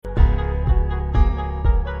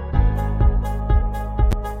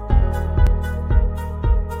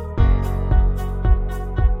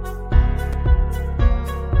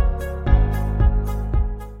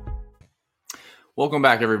Welcome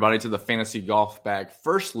back, everybody, to the Fantasy Golf Bag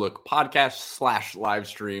First Look podcast / live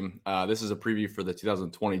stream. This is a preview for the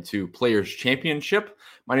 2022 Players Championship.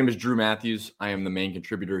 My name is Drew Matthews. I am the main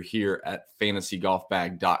contributor here at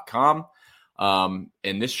fantasygolfbag.com.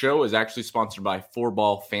 And this show is actually sponsored by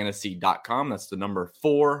 4ballfantasy.com. That's the number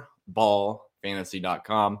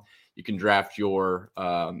 4ballfantasy.com. You can draft your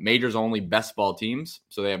majors only best ball teams.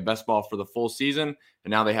 So they have best ball for the full season.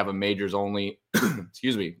 And now they have a majors only,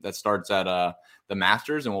 that starts at the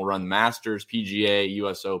Masters, and we'll run Masters, PGA,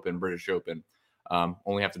 US Open, British Open.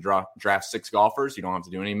 Only have to draft 6 golfers. You don't have to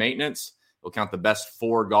do any maintenance. We'll count the best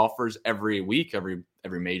 4 golfers every week, every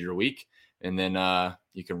major week. And then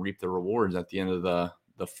you can reap the rewards at the end of the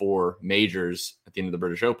 4 majors at the end of the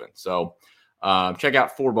British Open. So check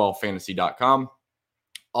out 4ballfantasy.com.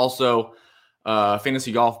 Also,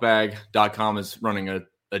 fantasygolfbag.com is running a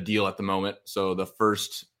deal at the moment. So their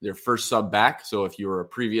first sub back. So if you were a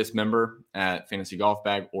previous member at Fantasy Golf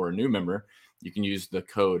Bag or a new member, you can use the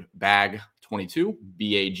code BAG22,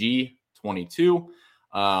 BAG22,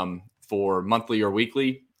 for monthly or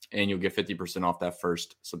weekly, and you'll get 50% off that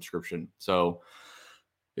first subscription. So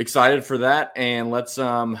excited for that. And let's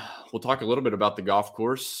we'll talk a little bit about the golf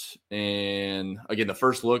course. And again, the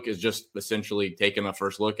first look is just essentially taking a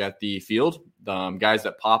first look at the field. Guys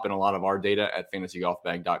that pop in a lot of our data at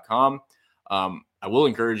fantasygolfbag.com. I will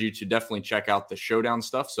encourage you to definitely check out the showdown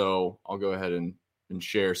stuff. So I'll go ahead and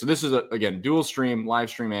share. So this is again dual stream, live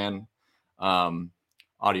stream, and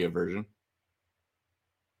audio version.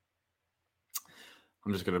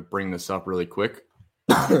 I'm just going to bring this up really quick.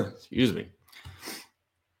 Excuse me.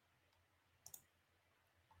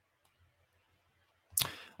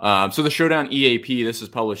 So the Showdown EAP, this is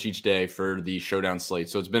published each day for the Showdown slate.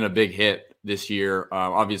 So it's been a big hit this year.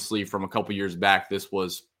 Obviously, from a couple years back, this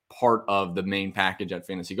was part of the main package at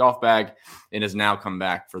Fantasy Golf Bag and has now come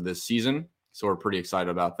back for this season. So we're pretty excited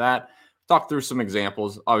about that. Talk through some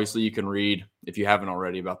examples. Obviously, you can read, if you haven't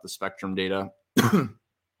already, about the Spectrum data.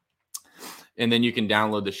 And then you can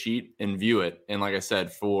download the sheet and view it. And like I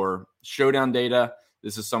said, for Showdown data,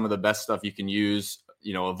 this is some of the best stuff you can use.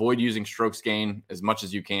 Avoid using strokes gain as much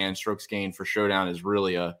as you can. Strokes gain for Showdown is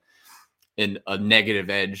really a negative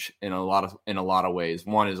edge in a lot of ways.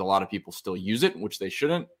 One is a lot of people still use it, which they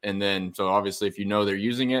shouldn't. And then, so obviously, if you know they're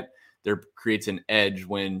using it, there creates an edge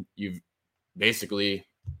when it's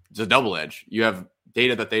a double edge. You have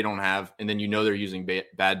data that they don't have, and then they're using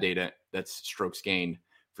bad data that's strokes gained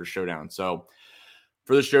for Showdown. So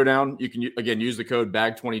for the Showdown, you can, again, use the code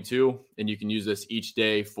BAG22, and you can use this each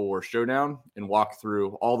day for Showdown and walk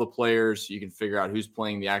through all the players. You can figure out who's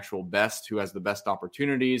playing the actual best, who has the best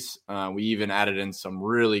opportunities. We even added in some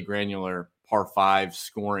really granular par 5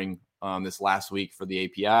 scoring this last week for the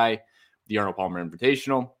API, the Arnold Palmer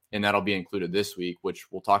Invitational, and that'll be included this week,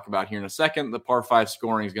 which we'll talk about here in a second. The par 5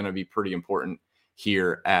 scoring is going to be pretty important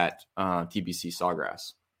here at TPC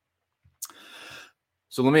Sawgrass.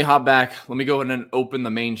 So let me hop back. Let me go ahead and open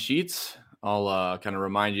the main sheets. I'll kind of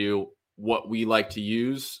remind you what we like to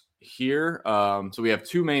use here. So we have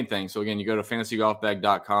 2 main things. So again, you go to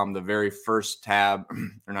fantasygolfbag.com, the very first tab,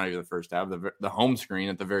 or not even the first tab, the home screen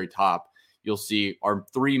at the very top, you'll see our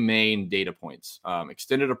 3 main data points,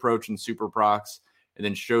 extended approach and super procs, and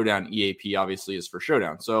then Showdown EAP obviously is for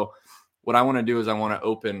Showdown. So what I want to do is I want to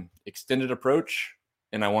open extended approach,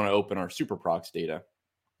 and I want to open our super procs data.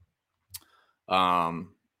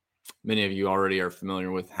 Many of you already are familiar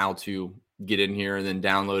with how to get in here and then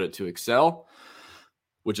download it to Excel,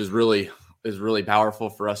 which is really powerful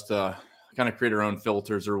for us to kind of create our own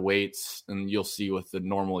filters or weights. And you'll see with the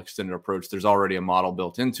normal extended approach, there's already a model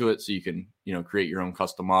built into it. So you can, create your own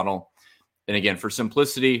custom model. And again, for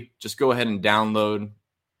simplicity, just go ahead and download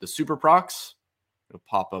the super procs. It'll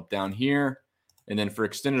pop up down here. And then for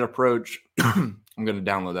extended approach, I'm going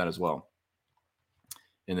to download that as well.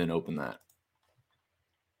 And then open that.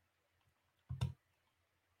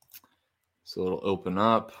 So it'll open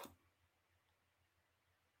up.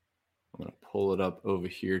 I'm going to pull it up over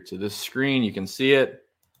here to this screen. You can see it.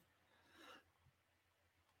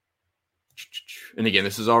 And again,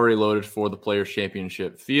 this is already loaded for the Players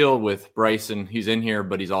Championship field with Bryson. He's in here,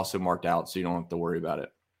 but he's also marked out, so you don't have to worry about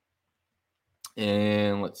it.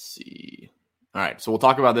 And let's see. All right, so we'll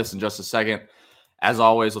talk about this in just a second. As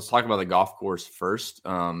always, let's talk about the golf course first.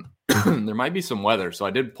 There might be some weather. So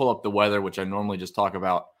I did pull up the weather, which I normally just talk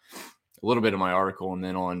about a little bit in my article, and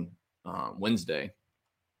then on Wednesday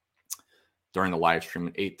during the live stream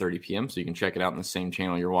at 8:30 p.m. So you can check it out in the same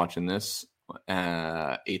channel you're watching this,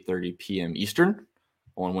 8:30 p.m. Eastern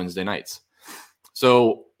on Wednesday nights.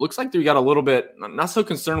 So looks like we got a little bit, not so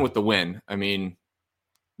concerned with the wind. I mean,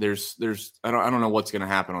 I don't know what's going to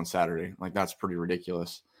happen on Saturday. Like, that's pretty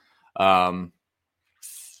ridiculous.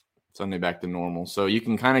 Sunday back to normal. So you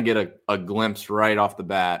can kind of get a glimpse right off the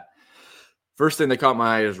bat. First thing that caught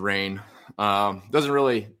my eye is rain. Doesn't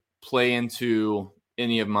really play into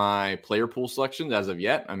any of my player pool selections as of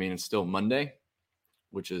yet. I mean, it's still Monday,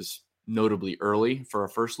 which is notably early for a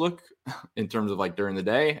first look in terms of like during the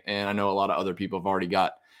day. And I know a lot of other people have already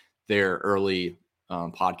got their early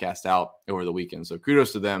podcast out over the weekend. So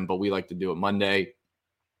kudos to them, but we like to do it Monday.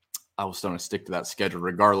 I was still going to stick to that schedule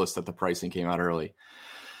regardless that the pricing came out early.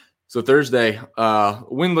 So Thursday,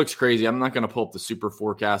 wind looks crazy. I'm not going to pull up the super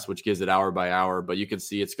forecast, which gives it hour by hour, but you can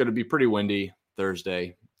see it's going to be pretty windy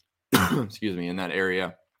Thursday, excuse me, in that area.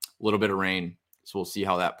 A little bit of rain. So we'll see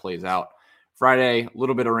how that plays out. Friday, a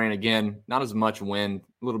little bit of rain again, not as much wind,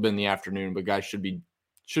 a little bit in the afternoon, but guys should be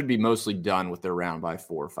mostly done with their round by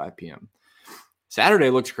 4 or 5 p.m. Saturday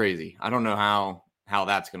looks crazy. I don't know how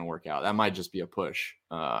that's going to work out. That might just be a push.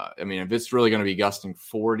 I mean, if it's really going to be gusting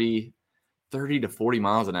 30 to 40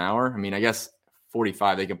 miles an hour, I mean, I guess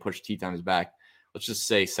 45, they can push tee times back. Let's just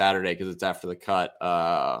say Saturday because it's after the cut.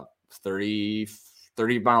 30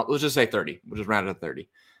 miles. Let's just say 30. We'll just round it to 30.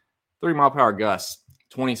 30 mile per hour gusts,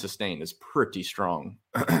 20 sustained is pretty strong.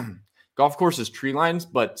 Golf course is tree lines,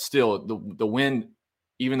 but still the wind,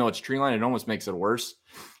 even though it's tree line, it almost makes it worse.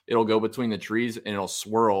 It'll go between the trees and it'll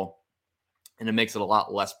swirl, and it makes it a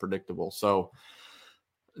lot less predictable. So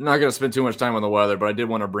I'm not going to spend too much time on the weather, but I did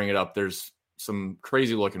want to bring it up. There's some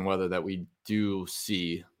crazy looking weather that we do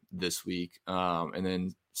see this week. And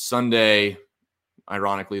then Sunday,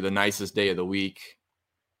 ironically, the nicest day of the week.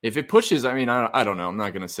 If it pushes, I mean, I don't know. I'm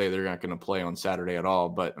not going to say they're not going to play on Saturday at all.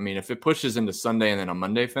 But, I mean, if it pushes into Sunday and then a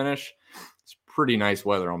Monday finish, it's pretty nice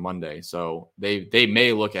weather on Monday. So they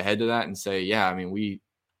may look ahead to that and say, yeah, I mean, we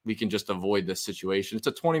can just avoid this situation. It's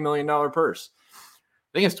a $20 million purse.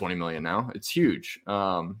 I think it's $20 million now. It's huge.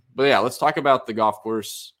 But, yeah, let's talk about the golf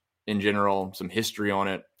course in general, some history on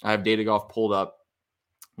it. I have Data Golf pulled up.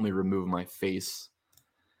 Let me remove my face.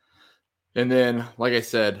 And then, like I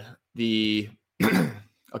said,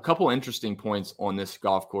 a couple interesting points on this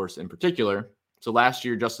golf course in particular. So last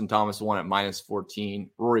year, Justin Thomas won at -14.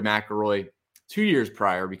 Rory McIlroy, 2 years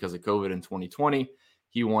prior because of COVID in 2020,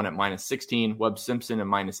 he won at -16. Webb Simpson at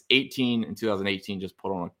 -18 in 2018, just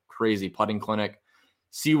put on a crazy putting clinic.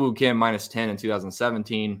 Siwoo Kim -10 in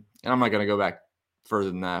 2017. And I'm not going to go back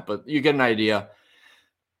further than that, but you get an idea.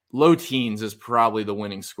 Low teens is probably the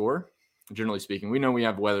winning score. Generally speaking, we know we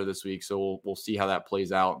have weather this week, so we'll see how that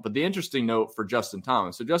plays out. But the interesting note for Justin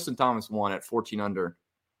Thomas, so Justin Thomas won at 14 under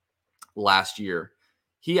last year.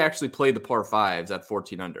 He actually played the par fives at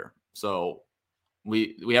 14 under. So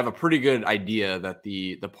we have a pretty good idea that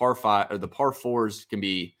the par five or the par fours can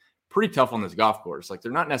be pretty tough on this golf course. Like,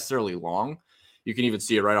 they're not necessarily long. You can even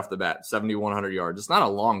see it right off the bat, 7,100 yards. It's not a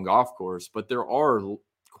long golf course, but there are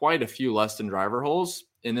quite a few less than driver holes.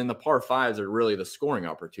 And then the par fives are really the scoring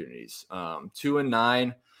opportunities. 2 and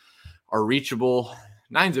 9 are reachable.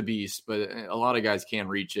 9's a beast, but a lot of guys can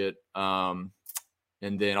reach it. And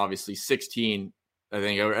then obviously 16, I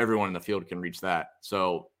think everyone in the field can reach that.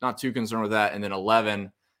 So not too concerned with that. And then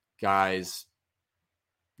 11 guys,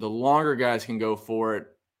 the longer guys can go for it.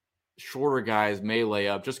 Shorter guys may lay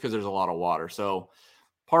up just because there's a lot of water. So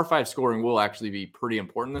par 5 scoring will actually be pretty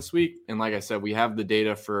important this week. And like I said, we have the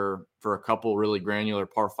data for a couple really granular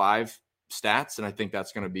par 5 stats. And I think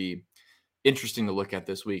that's going to be interesting to look at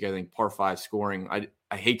this week. I think par 5 scoring,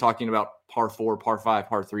 I hate talking about par 4, par 5,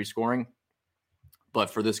 par 3 scoring. But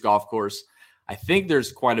for this golf course, I think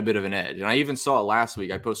there's quite a bit of an edge. And I even saw it last week.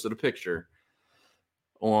 I posted a picture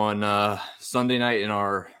on Sunday night in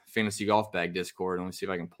our Fantasy Golf Bag Discord. Let me see if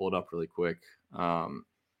I can pull it up really quick.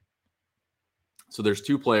 So there's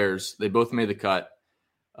 2 players. They both made the cut.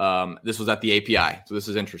 This was at the API. So this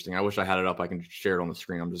is interesting. I wish I had it up. I can share it on the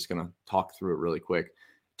screen. I'm just going to talk through it really quick.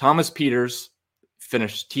 Thomas Pieters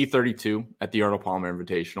finished T32 at the Arnold Palmer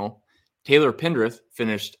Invitational. Taylor Pendrith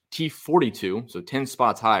finished T42, so 10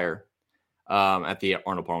 spots higher at the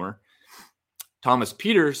Arnold Palmer. Thomas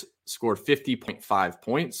Pieters scored 50.5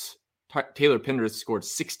 points. Taylor Pendrith scored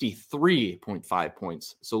 63.5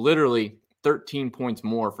 points. So literally 13 points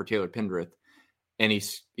more for Taylor Pendrith. And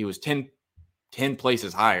he was 10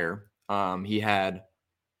 places higher. He had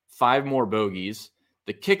 5 more bogeys.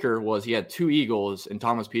 The kicker was he had 2 eagles and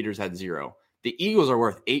Thomas Pieters had 0. The eagles are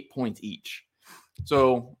worth 8 points each.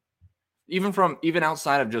 So even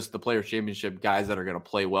outside of just the Players Championship, guys that are going to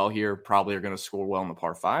play well here probably are going to score well in the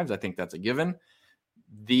par 5s. I think that's a given.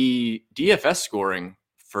 The DFS scoring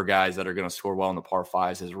for guys that are going to score well in the par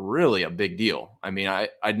 5s is really a big deal. I mean,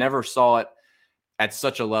 I never saw it at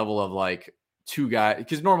such a level of like two guys,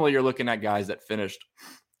 because normally you're looking at guys that finished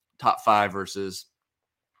top 5 versus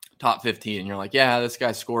top 15. And you're like, yeah, this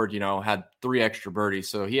guy scored, had 3 extra birdies.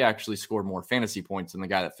 So he actually scored more fantasy points than the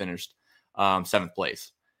guy that finished 7th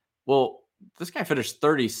place. Well, this guy finished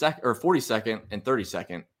 42nd or 42nd and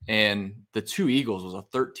 32nd. And the 2 eagles was a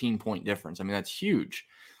 13-point difference. I mean, that's huge.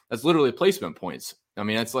 That's literally placement points. I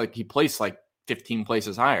mean, that's like he placed like 15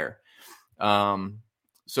 places higher.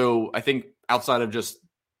 So I think outside of just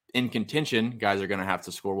in contention, guys are going to have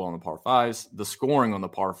to score well on the par 5s. The scoring on the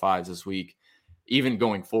par 5s this week, even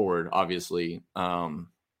going forward, obviously,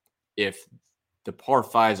 if the par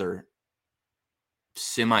 5s are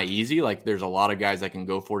semi-easy, like there's a lot of guys that can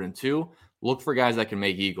go for it in 2, look for guys that can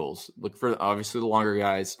make eagles. Look for obviously the longer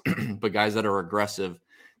guys, but guys that are aggressive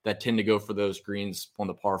that tend to go for those greens on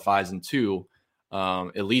the par 5s and 2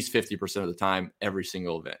 at least 50% of the time, every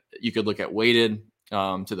single event. You could look at weighted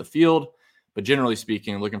to the field, but generally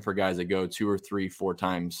speaking, looking for guys that go 2 or 3, 4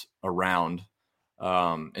 times around.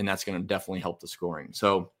 And that's going to definitely help the scoring.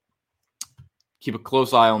 So keep a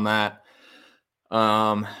close eye on that.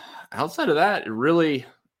 Outside of that, it's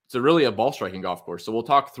really a ball striking golf course. So we'll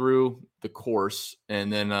talk through the course,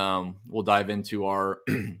 and then we'll dive into our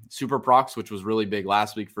Super Procs, which was really big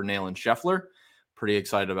last week for Nayland Scheffler. Pretty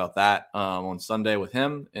excited about that on Sunday with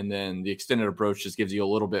him. And then the extended approach just gives you a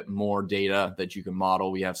little bit more data that you can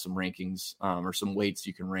model. We have some rankings or some weights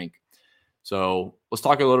you can rank. So let's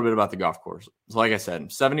talk a little bit about the golf course. So like I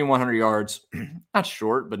said, 7,100 yards, not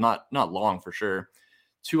short, but not long for sure.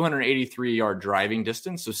 283-yard driving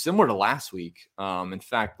distance. So similar to last week. In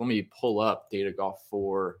fact, let me pull up Data Golf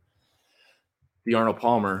for the Arnold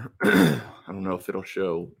Palmer. I don't know if it'll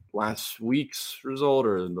show last week's result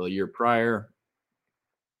or the year prior.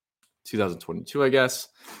 2022, I guess.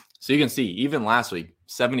 So you can see, even last week,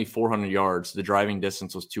 7,400 yards, the driving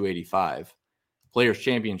distance was 285. Players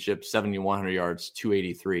Championship, 7,100 yards,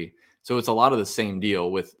 283. So it's a lot of the same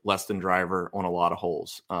deal with less than driver on a lot of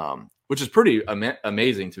holes, which is pretty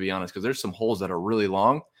amazing, to be honest, because there's some holes that are really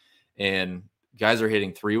long, and guys are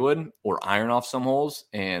hitting 3-wood or iron off some holes,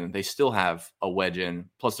 and they still have a wedge in.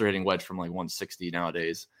 Plus, they're hitting wedge from like 160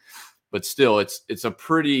 nowadays. But still, it's a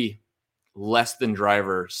pretty less than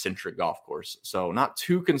driver centric golf course. So not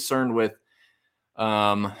too concerned with,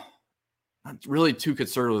 not really too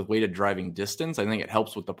concerned with weighted driving distance. I think it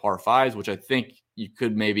helps with the par 5s, which I think you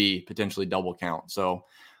could maybe potentially double count. So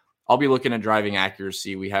I'll be looking at driving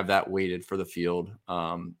accuracy. We have that weighted for the field.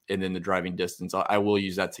 And then the driving distance, I will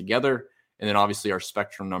use that together. And then obviously our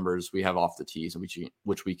spectrum numbers we have off the tees,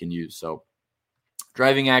 which we can use. So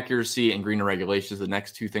driving accuracy and green to regulation is the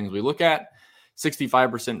next 2 things we look at.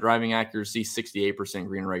 65% driving accuracy, 68%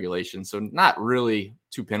 green regulation. So not really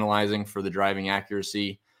too penalizing for the driving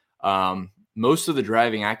accuracy. Most of the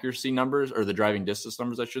driving accuracy numbers, or the driving distance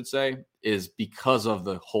numbers, I should say, is because of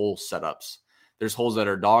the hole setups. There's holes that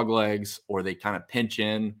are dog legs, or they kind of pinch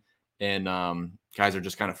in, and guys are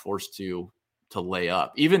just kind of forced to lay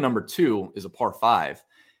up. Even number 2 is a par 5,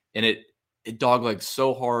 and it dog legs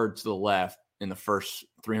so hard to the left in the first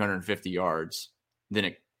 350 yards, then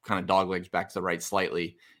it kind of dog legs back to the right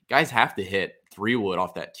slightly. Guys have to hit 3-wood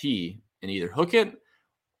off that tee and either hook it,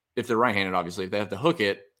 if they're right-handed, obviously, if they have to hook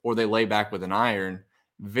it, or they lay back with an iron.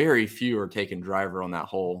 Very few are taking driver on that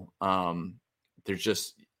hole.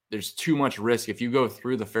 There's too much risk. If you go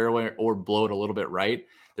through the fairway or blow it a little bit right,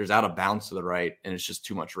 there's out of bounds to the right, and it's just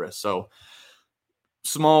too much risk. So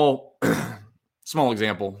small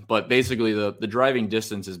example, but basically the driving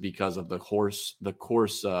distance is because of the course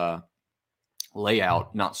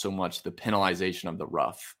layout, not so much the penalization of the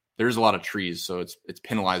rough. There's a lot of trees, so it's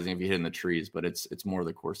penalizing if you hit in the trees, but it's more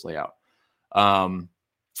the course layout.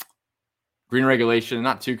 Green regulation,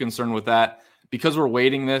 not too concerned with that. Because we're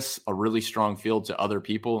weighting this a really strong field to other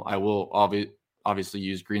people, I will obviously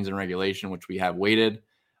use greens and regulation, which we have weighted.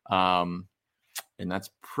 And that's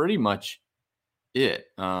pretty much it.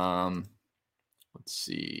 Let's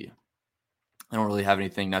see. I don't really have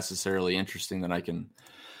anything necessarily interesting that I can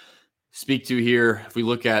speak to here. If we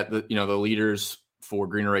look at the leaders for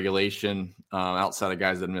green regulation, outside of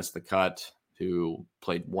guys that missed the cut, who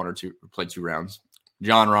played 2 rounds.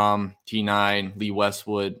 John Rahm, T9, Lee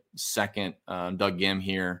Westwood, second, Doug Gim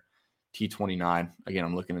here, T29. Again,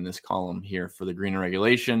 I'm looking in this column here for the green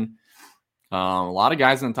regulation. A lot of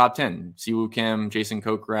guys in the top 10. Siwoo Kim, Jason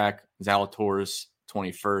Kokrak, Zalatoris,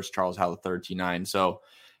 21st, Charles Howell III, T9. So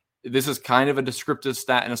this is kind of a descriptive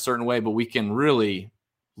stat in a certain way, but we can really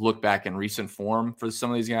look back in recent form for some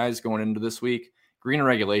of these guys going into this week. Green and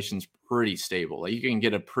regulation is pretty stable. Like, you can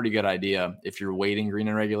get a pretty good idea if you're weighting green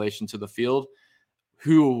and regulation to the field,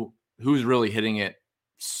 who's really hitting it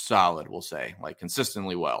solid, we'll say, like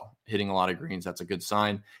consistently well, hitting a lot of greens. That's a good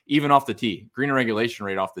sign. Even off the tee, green regulation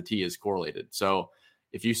rate off the tee is correlated. So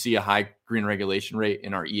if you see a high green regulation rate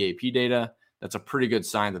in our EAP data, that's a pretty good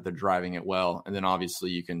sign that they're driving it well. And then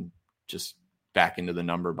obviously you can just back into the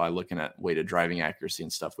number by looking at weighted driving accuracy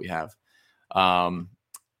and stuff we have. I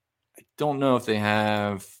don't know if they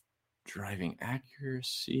have driving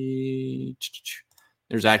accuracy.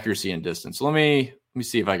 There's accuracy and distance. So let me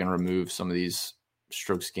see if I can remove some of these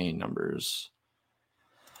strokes gained numbers.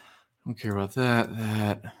 Don't care about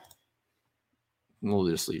that. We'll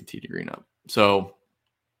just leave tee to green up. So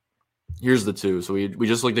here's the two. So we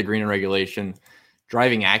just looked at green and regulation.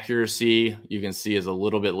 Driving accuracy, you can see, is a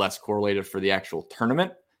little bit less correlated for the actual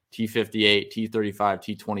tournament. T58,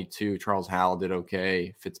 T35, T22, Charles Howell did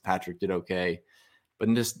okay. Fitzpatrick did okay. But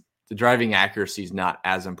in this, the driving accuracy is not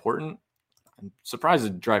as important. I'm surprised the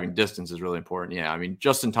driving distance is really important. Yeah, I mean,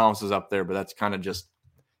 Justin Thomas is up there, but that's kind of just,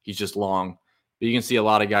 he's just long. But you can see a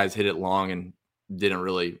lot of guys hit it long and didn't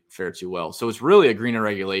really fare too well. So it's really a green and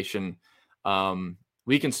regulation.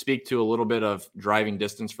 We can speak to a little bit of driving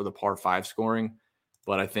distance for the par 5 scoring,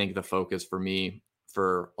 but I think the focus for me,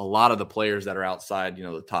 for a lot of the players that are outside,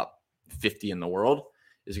 the top 50 in the world,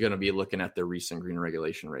 is going to be looking at their recent green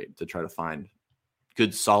regulation rate to try to find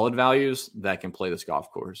good solid values that can play this golf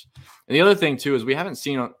course. And the other thing too is we haven't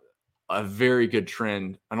seen a very good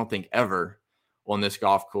trend, I don't think ever, on this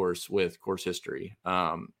golf course with course history.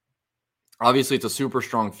 Obviously it's a super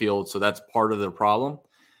strong field, so that's part of the problem.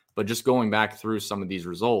 But just going back through some of these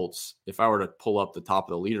results, if I were to pull up the top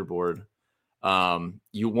of the leaderboard,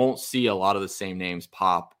 you won't see a lot of the same names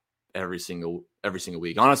pop every single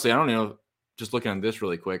week. Honestly, I don't know. Just looking at this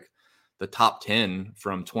really quick, the top 10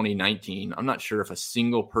 from 2019, I'm not sure if a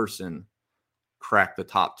single person cracked the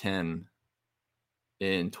top 10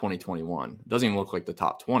 in 2021. It doesn't even look like the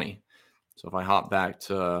top 20. So if I hop back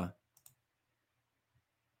to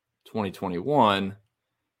 2021,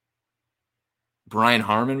 Brian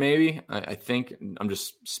Harmon, maybe. I think I'm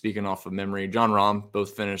just speaking off of memory. John Rahm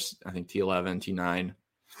both finished, I think, T11,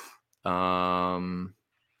 T9.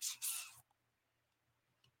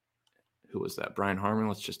 Who was that? Brian Harmon.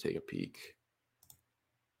 Let's just take a peek.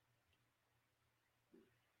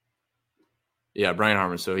 Yeah, Brian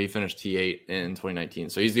Harmon. So he finished T8 in 2019.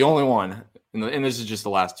 So he's the only one. And this is just the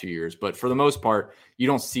last 2 years. But for the most part, you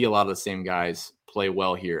don't see a lot of the same guys play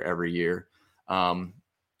well here every year.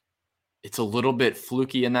 It's a little bit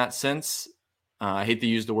fluky in that sense. I hate to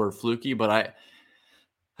use the word fluky, but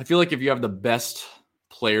I feel like if you have the best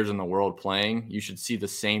players in the world playing, you should see the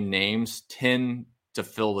same names tend to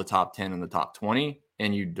fill the top 10 and the top 20,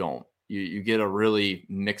 and you don't. You get a really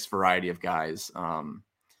mixed variety of guys,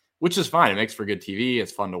 which is fine. It makes for good TV.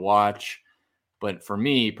 It's fun to watch. But for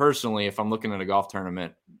me personally, if I'm looking at a golf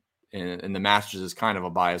tournament, and the Masters is kind of a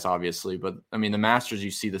bias, obviously, but I mean, the Masters, you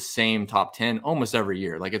see the same top 10 almost every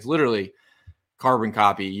year. Like it's literally carbon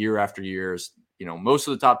copy year after year. Most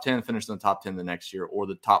of the top 10 finish in the top 10 the next year, or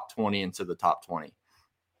the top 20 into the top 20.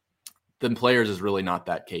 Then players is really not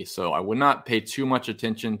that case. So I would not pay too much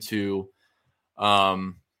attention to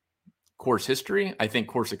course history. I think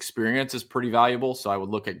course experience is pretty valuable. So I would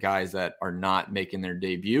look at guys that are not making their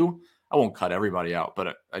debut. I won't cut everybody out,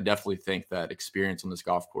 but I definitely think that experience on this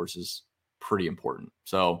golf course is pretty important.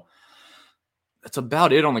 So that's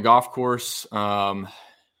about it on the golf course.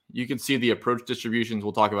 You can see the approach distributions.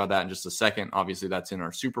 We'll talk about that in just a second. Obviously, that's in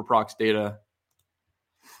our Super Prox data.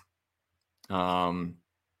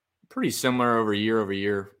 Pretty similar over year.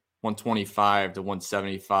 125 to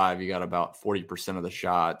 175. You got about 40% of the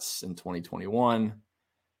shots in 2021.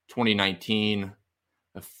 2019,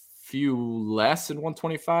 a few less than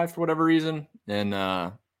 125 for whatever reason,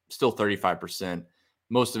 and still 35%.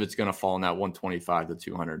 Most of it's going to fall in that 125 to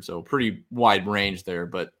 200. So pretty wide range there,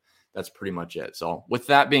 but that's pretty much it. So with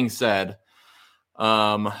that being said,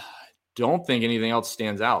 don't think anything else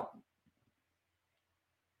stands out.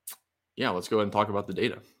 Yeah, let's go ahead and talk about the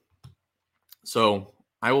data. So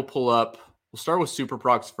I will pull up, we'll start with Super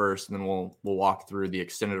Prox first, and then we'll walk through the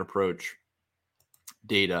extended approach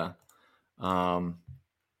data.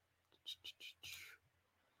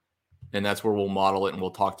 And that's where we'll model it and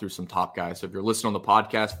we'll talk through some top guys. So if you're listening on the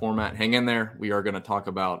podcast format, hang in there. We are going to talk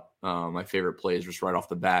about my favorite plays just right off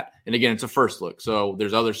the bat. And again, it's a first look. So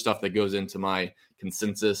there's other stuff that goes into my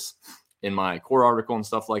consensus in my core article and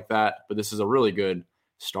stuff like that. But this is a really good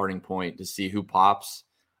starting point to see who pops.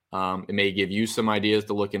 It may give you some ideas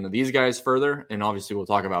to look into these guys further. And obviously we'll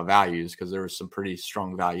talk about values because there were some pretty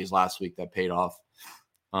strong values last week that paid off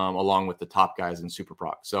along with the top guys in Super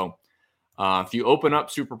Prox. So if you open up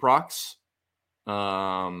Super Prox,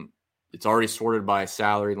 It's already sorted by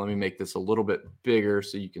salary. Let me make this a little bit bigger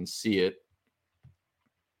so you can see it.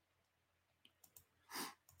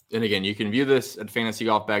 And again, you can view this at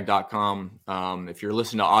fantasygolfbag.com. If you're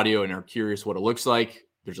listening to audio and are curious what it looks like,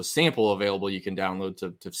 there's a sample available you can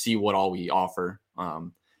download to see what all we offer.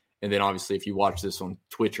 And then obviously, if you watch this on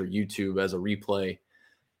Twitch or YouTube as a replay,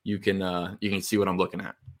 you can see what I'm looking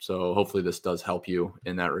at. So hopefully this does help you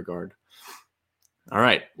in that regard. All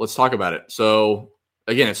right, let's talk about it. So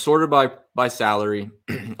again, it's sorted by salary.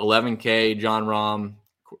 11K, John Rahm,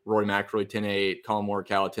 Rory McIlroy 10.8, Colin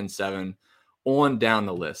Morikawa 10.7, on down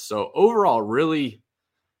the list. So overall, really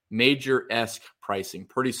major-esque pricing,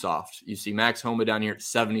 pretty soft. You see Max Homa down here at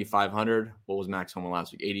 7,500. What was Max Homa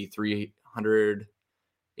last week? 8,300,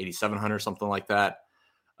 8,700, something like that.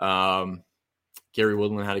 Gary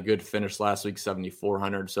Woodland had a good finish last week,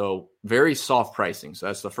 7,400. So very soft pricing. So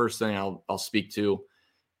that's the first thing I'll speak to.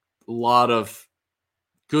 A lot of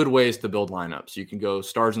good ways to build lineups. You can go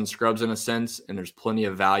stars and scrubs in a sense, and there's plenty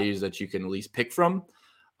of values that you can at least pick from.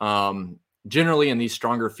 Generally, in these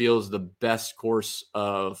stronger fields, the best course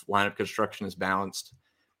of lineup construction is balanced.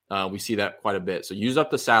 We see that quite a bit. So use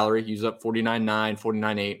up the salary, use up 49.9,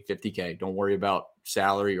 49.8, 50K. Don't worry about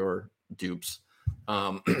salary or dupes.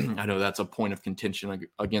 I know that's a point of contention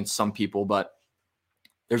against some people, but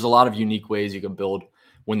there's a lot of unique ways you can build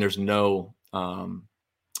when there's no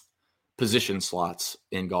position slots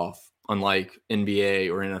in golf. Unlike NBA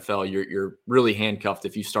or NFL, you're really handcuffed.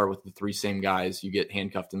 If you start with the three same guys, you get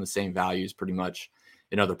handcuffed in the same values pretty much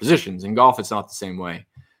in other positions. In golf, it's not the same way.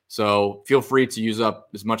 So feel free to use up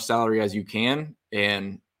as much salary as you can,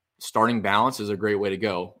 and starting balance is a great way to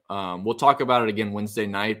go. We'll talk about it again Wednesday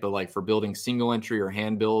night, but like for building single entry or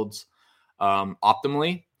hand builds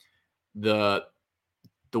optimally, the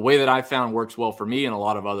way that I found works well for me and a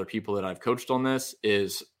lot of other people that I've coached on this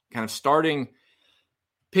is kind of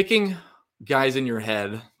picking guys in your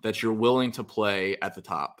head that you're willing to play at the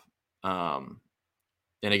top. And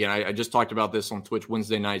again, I just talked about this on Twitch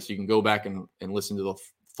Wednesday night, so you can go back and listen to the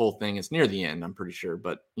full thing. It's near the end, I'm pretty sure,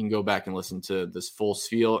 but you can go back and listen to this full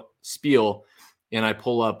spiel. And I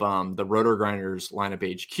pull up the Roto Grinders lineup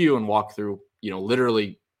HQ and walk through,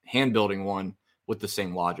 literally hand building one with the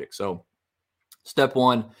same logic. So step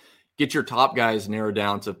one, get your top guys narrowed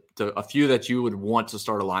down to a few that you would want to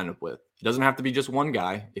start a lineup with. It doesn't have to be just one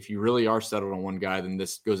guy. If you really are settled on one guy, then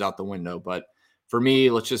this goes out the window. But for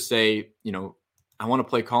me, let's just say, I want to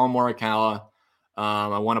play Colin Morikawa.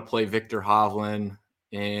 I want to play Victor Hovland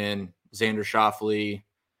and Xander Schauffele,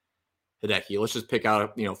 Hideki. Let's just pick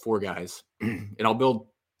out, 4 guys. And I'll build,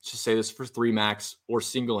 let's just say this for 3 max or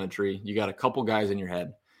single entry. You got a couple guys in your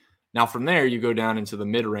head. Now from there, you go down into the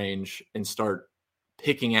mid-range and start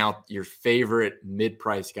picking out your favorite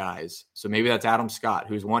mid-price guys. So maybe that's Adam Scott,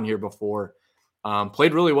 who's won here before.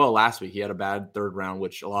 Played really well last week. He had a bad third round,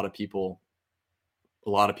 which a lot of people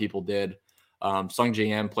did. Sung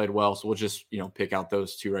J M played well. So we'll just, pick out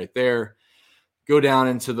those 2 right there. Go down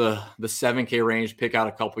into the 7K range, pick out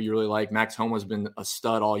a couple you really like. Max Homa has been a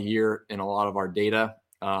stud all year in a lot of our data.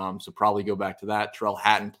 So probably go back to that. Terrell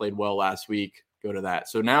Hatton played well last week. Go to that.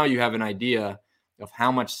 So now you have an idea of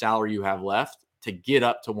how much salary you have left to get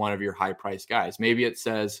up to one of your high-priced guys. Maybe it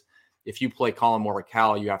says if you play Colin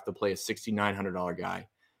Morikawa, you have to play a $6,900 guy.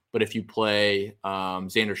 But if you play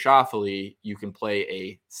Xander Schauffele, you can play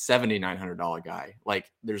a $7,900 guy.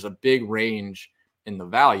 Like there's a big range in the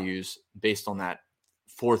values based on that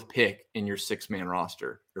 4th pick in your 6-man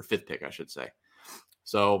roster, or 5th pick, I should say.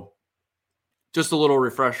 So just a little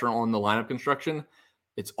refresher on the lineup construction.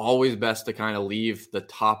 It's always best to kind of leave the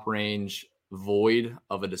top range void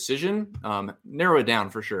of a decision. Narrow it down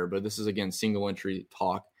for sure, but this is again single entry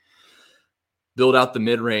talk. Build out the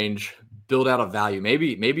mid-range, build out a value.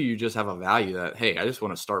 Maybe you just have a value that, hey, I just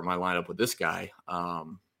want to start my lineup with this guy.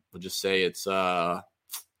 We'll just say it's Lanto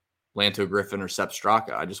Griffin or Sepp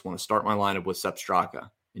Straka. I just want to start my lineup with Sepp Straka,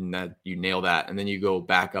 and that you nail that. And then you go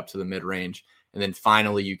back up to the mid-range, and then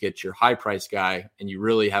finally you get your high-price guy, and you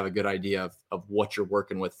really have a good idea of what you're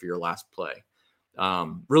working with for your last play.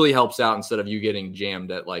 Really helps out instead of you getting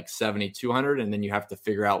jammed at like 7,200, and then you have to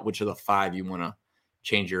figure out which of the 5 you want to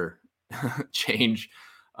change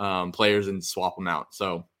players and swap them out.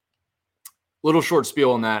 So little short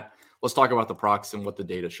spiel on that. Let's talk about the procs and what the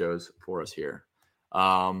data shows for us here.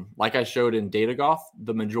 Like I showed in Data Golf,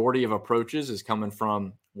 the majority of approaches is coming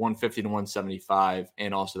from 150 to 175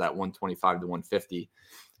 and also that 125 to 150.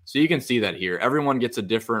 So you can see that here. Everyone gets a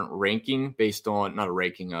different ranking based on, not a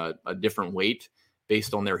ranking, a different weight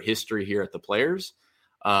based on their history here at the Players.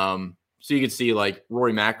 So you can see like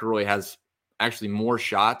Rory McIlroy has actually more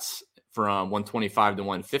shots from 125 to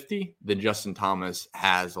 150 than Justin Thomas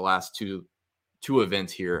has the last two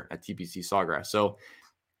events here at TPC Sawgrass. So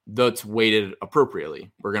that's weighted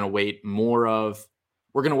appropriately. We're going to weight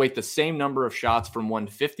the same number of shots from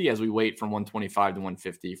 150 as we weight from 125 to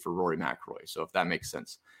 150 for Rory McIlroy. So if that makes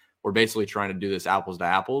sense, we're basically trying to do this apples to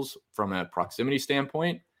apples from a proximity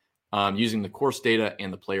standpoint, using the course data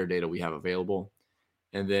and the player data we have available.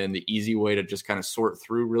 And then the easy way to just kind of sort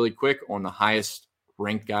through really quick on the highest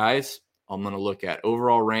ranked guys, I'm going to look at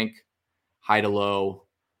overall rank, high to low.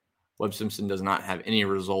 Webb Simpson does not have any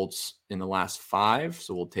results in the last 5.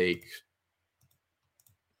 So let's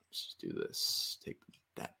do this. Take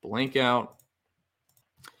that blank out.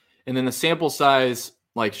 And then the sample size,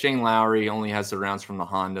 like Shane Lowry only has the rounds from the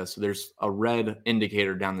Honda. So there's a red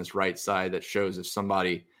indicator down this right side that shows if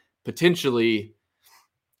somebody potentially,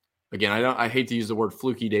 again, I hate to use the word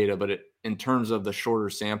fluky data, but in terms of the shorter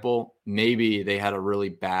sample, maybe they had a really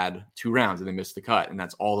bad 2 rounds and they missed the cut. And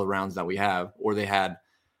that's all the rounds that we have. Or they had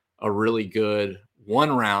a really good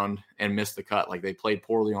 1 round and missed the cut. Like they played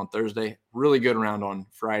poorly on Thursday, really good round on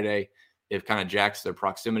Friday. It kind of jacks their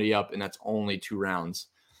proximity up, and that's only 2 rounds.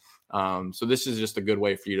 So this is just a good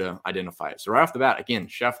way for you to identify it. So right off the bat, again,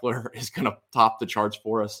 Scheffler is going to top the charts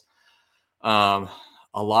for us. A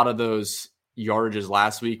lot of those yardages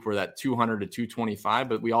last week were that 200 to 225,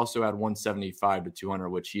 but we also had 175 to 200,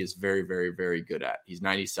 which he is very, very, very good at. He's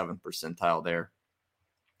 97th percentile there.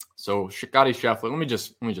 So Scotty Scheffler, let me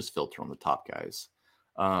just filter on the top guys.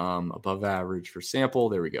 Above average for sample.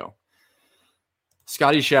 There we go.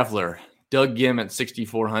 Scotty Scheffler, Doug Gim at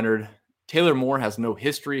 6,400. Taylor Moore has no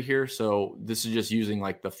history here, so this is just using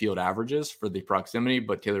like the field averages for the proximity,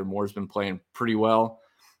 but Taylor Moore's been playing pretty well.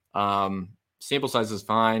 Sample size is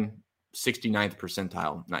fine. 69th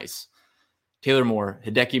percentile. Nice. Taylor Moore,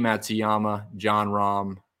 Hideki Matsuyama, John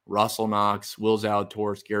Rahm, Russell Knox, Will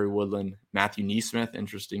Zalatoris, Gary Woodland, Matthew Neesmith,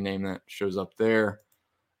 interesting name that shows up there.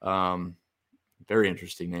 Very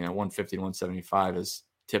interesting name. At 150 to 175 is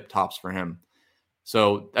tip tops for him.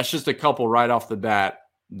 So that's just a couple right off the bat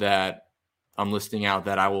that I'm listing out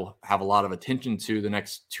that I will have a lot of attention to the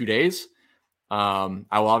next 2 days.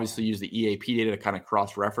 I will obviously use the EAP data to kind of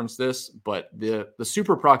cross-reference this, but the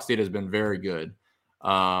Super Prox data has been very good.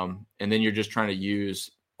 And then you're just trying to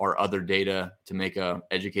use our other data to make a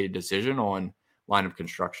educated decision on lineup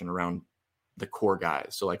construction around the core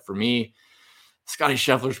guys. So like for me, Scotty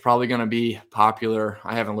Scheffler is probably going to be popular.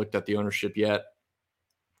 I haven't looked at the ownership yet.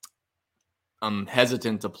 I'm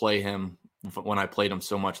hesitant to play him when I played him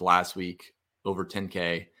so much last week, over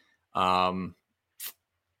 10K.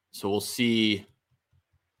 So we'll see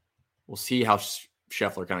how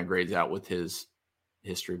Scheffler kind of grades out with his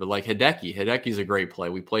history. But like Hideki's a great play.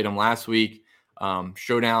 We played him last week.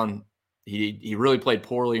 Showdown, he really played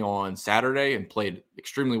poorly on Saturday and played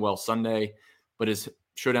extremely well Sunday, but his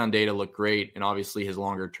Showdown data looked great, and obviously his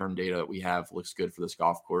longer term data that we have looks good for this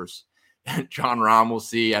golf course. John Rahm, we'll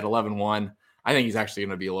see at 11-1. I think he's actually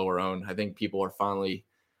going to be lower owned. I think people are finally,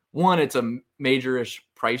 it's a major-ish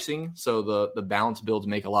pricing, so the balance builds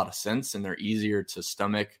make a lot of sense, and they're easier to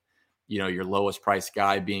stomach. Your lowest price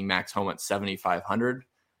guy being Max Home at 7,500.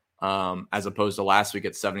 As opposed to last week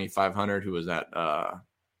at 7,500, who was at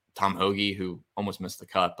Tom Hoagie, who almost missed the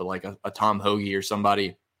cut, but like a Tom Hoagie or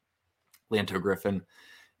somebody, Lanto Griffin,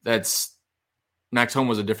 that's Max Home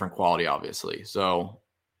was a different quality, obviously. So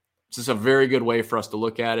it's just a very good way for us to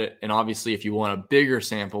look at it. And obviously, if you want a bigger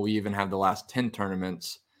sample, we even have the last 10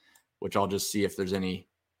 tournaments, which I'll just see if there's any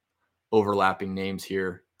overlapping names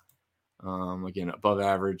here. Again, above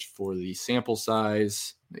average for the sample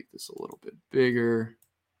size. Make this a little bit bigger.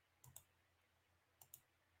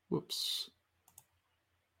 Whoops.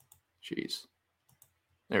 Jeez.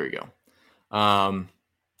 There we go.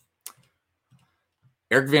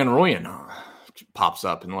 Erik van Rooyen pops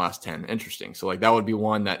up in the last 10. Interesting. So like that would be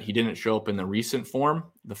one that he didn't show up in the recent form,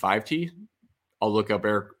 the 5T. I'll look up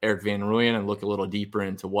Erik van Rooyen and look a little deeper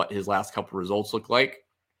into what his last couple results look like.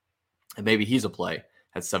 And maybe he's a play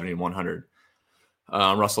at 7,100.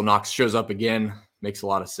 Russell Knox shows up again. Makes a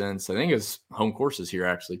lot of sense. I think his home course is here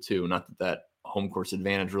actually too. Not that home course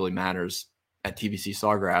advantage really matters at TPC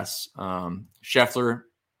Sawgrass. Scheffler,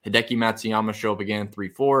 Hideki Matsuyama show up again,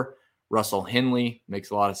 3-4. Russell Henley makes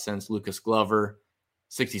a lot of sense. Lucas Glover,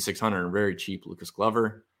 6,600, very cheap Lucas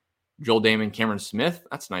Glover. Joel Damon, Cameron Smith.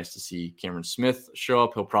 That's nice to see Cameron Smith show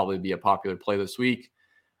up. He'll probably be a popular play this week.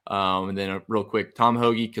 And then real quick, Tom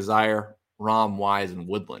Hoagie, Kazire, Rahm, Wise, and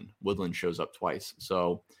Woodland. Woodland shows up twice.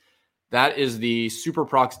 So that is the Super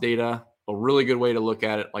Prox data. A really good way to look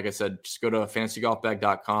at it. Like I said, just go to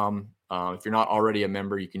fantasygolfbag.com. If you're not already a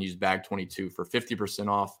member, you can use Bag22 for 50%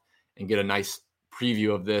 off and get a nice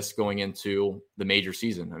preview of this going into the major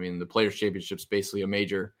season. I mean, the Players Championship's basically a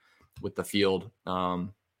major with the field.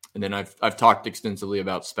 And then I've talked extensively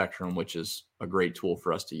about Spectrum, which is a great tool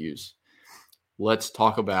for us to use. Let's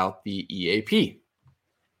talk about the EAP.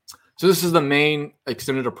 So this is the main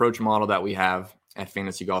extended approach model that we have at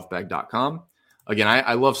fantasygolfbag.com. Again,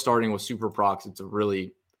 I love starting with Super Prox. It's a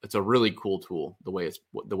really cool tool the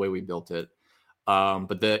way we built it.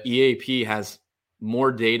 But the EAP has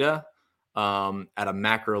more data at a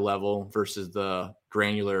macro level versus the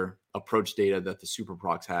granular approach data that the Super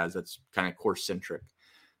Prox has. That's kind of course centric.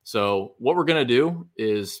 So what we're going to do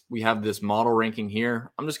is we have this model ranking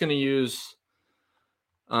here. I'm just going to use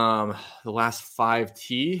the last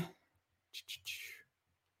 5T.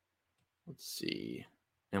 Let's see.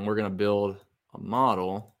 And we're going to build a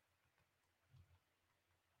model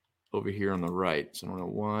over here on the right. So I don't know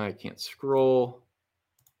why I can't scroll.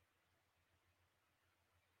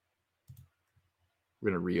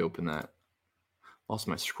 We're going to reopen that. Lost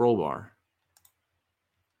my scroll bar.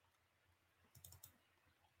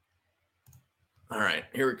 All right,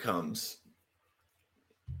 here it comes.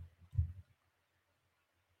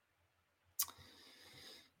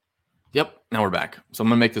 Yep, now we're back. So I'm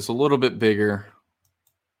going to make this a little bit bigger.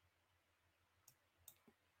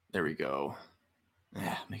 There we go.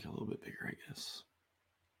 Yeah, make it a little bit bigger, I guess.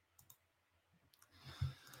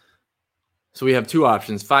 So we have two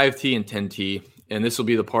options, 5T and 10T. And this will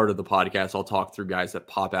be the part of the podcast I'll talk through guys that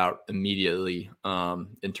pop out immediately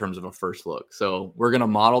in terms of a first look. So we're going to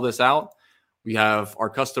model this out. We have our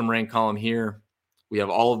custom rank column here. We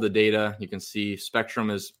have all of the data. You can see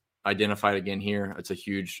Spectrum is identified again here. It's a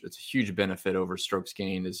huge benefit over strokes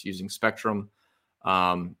gained is using Spectrum.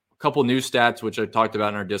 A couple new stats, which I talked about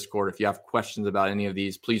in our Discord. If you have questions about any of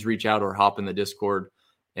these, please reach out or hop in the Discord,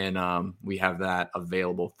 and we have that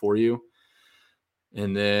available for you.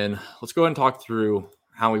 And then let's go ahead and talk through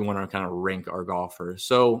how we want to kind of rank our golfers.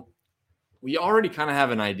 So we already kind of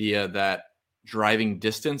have an idea that driving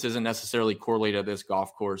distance isn't necessarily correlated to this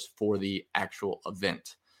golf course for the actual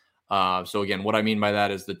event. So again, what I mean by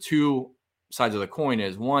that is the two sides of the coin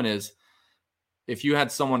is one is if you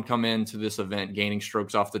had someone come into this event gaining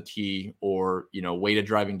strokes off the tee or, weighted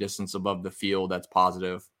driving distance above the field, that's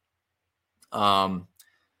positive.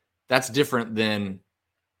 That's different than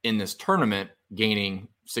in this tournament gaining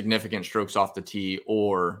significant strokes off the tee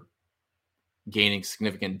or gaining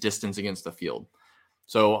significant distance against the field.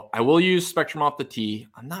 So I will use Spectrum off the tee.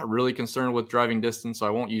 I'm not really concerned with driving distance, so I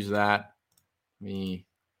won't use that.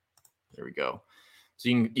 There we go. So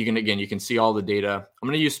you can see all the data. I'm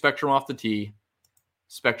going to use Spectrum off the tee.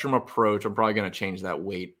 Spectrum approach, I'm probably going to change that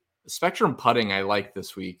weight. Spectrum putting I like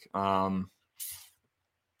this week.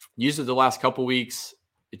 Used it the last couple weeks.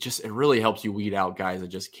 It really helps you weed out guys that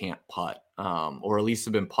just can't putt, or at least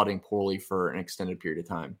have been putting poorly for an extended period of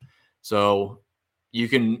time. So you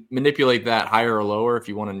can manipulate that higher or lower. If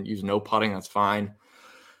you want to use no putting, that's fine.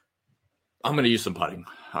 I'm going to use some putting.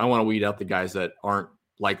 I want to weed out the guys that aren't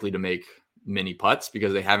likely to make many putts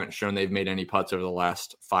because they haven't shown they've made any putts over the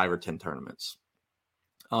last 5 or 10 tournaments.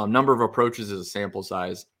 Number of approaches is a sample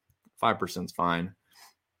size. 5% is fine.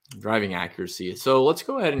 Driving accuracy. So let's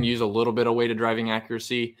go ahead and use a little bit of weighted driving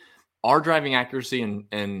accuracy. Our driving accuracy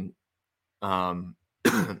and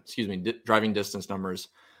driving distance numbers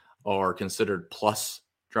are considered plus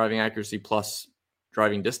driving accuracy plus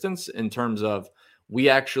driving distance in terms of we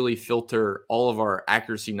actually filter all of our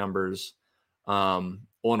accuracy numbers on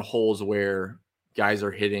holes where guys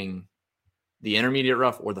are hitting the intermediate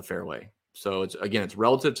rough or the fairway. So it's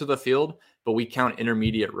relative to the field, but we count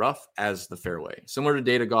intermediate rough as the fairway, similar to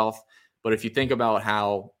data golf. But if you think about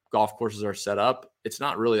how golf courses are set up, it's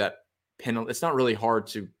not really it's not really hard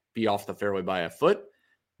to be off the fairway by a foot.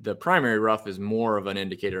 The primary rough is more of an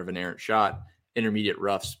indicator of an errant shot. Intermediate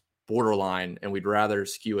rough's borderline, and we'd rather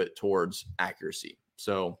skew it towards accuracy.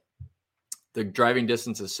 So the driving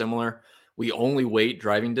distance is similar. We only weight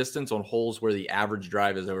driving distance on holes where the average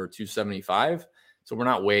drive is over 275. So we're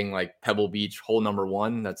not weighing like Pebble Beach hole number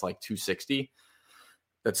 1. That's like 260.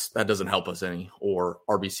 That doesn't help us any. Or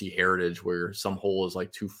RBC Heritage where some hole is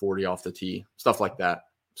like 240 off the tee, stuff like that.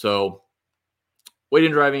 So weight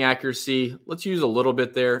and driving accuracy, let's use a little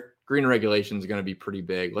bit there. Green regulation is going to be pretty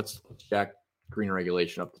big. Let's check green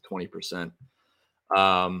regulation up to 20%.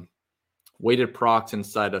 Weighted procs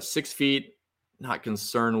inside of 6 feet, not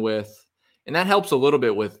concerned with. And that helps a little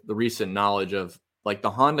bit with the recent knowledge of like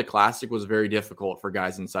the Honda Classic was very difficult for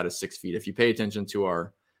guys inside of 6 feet. If you pay attention to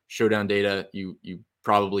our showdown data, you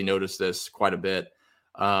probably notice this quite a bit.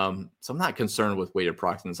 So I'm not concerned with weighted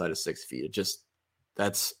procs inside of 6 feet. It just,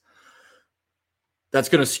 that's going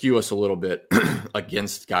to skew us a little bit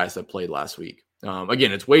against guys that played last week.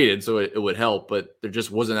 Again, it's weighted, so it would help, but there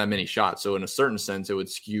just wasn't that many shots. So in a certain sense, it would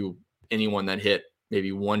skew anyone that hit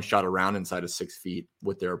maybe one shot around inside of 6 feet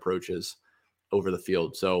with their approaches over the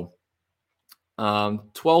field. So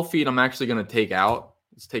 12 feet, I'm actually going to take out.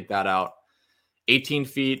 Let's take that out. 18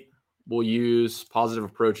 feet, we'll use positive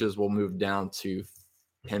approaches. We'll move down to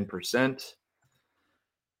 10%.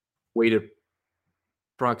 Weighted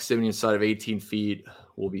proximity inside of 18 feet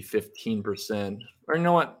will be 15%. Or you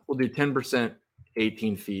know what? We'll do 10%,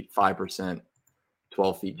 18 feet, 5%,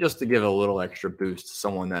 12 feet, just to give a little extra boost to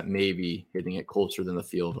someone that may be hitting it closer than the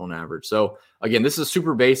field on average. So again, this is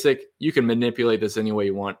super basic. You can manipulate this any way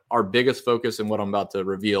you want. Our biggest focus and what I'm about to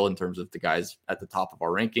reveal in terms of the guys at the top of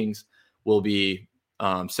our rankings will be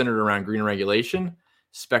centered around green regulation,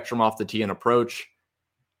 spectrum off the tee and approach,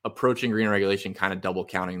 approaching green regulation, kind of double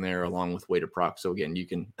counting there along with weighted proc. So again, you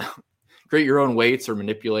can create your own weights or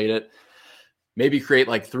manipulate it. Maybe create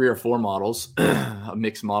like 3 or 4 models, a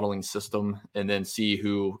mixed modeling system, and then see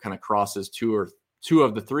who kind of crosses 2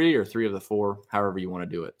 of the 3 or 3 of the 4, however you want to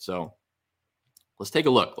do it. So let's take a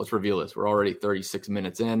look. Let's reveal this. We're already 36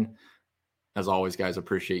 minutes in. As always, guys,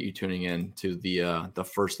 appreciate you tuning in to the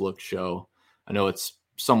first look show. I know it's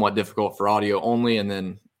somewhat difficult for audio only, and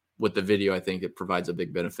then with the video, I think it provides a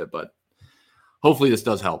big benefit, but hopefully this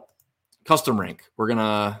does help. Custom rank. We're going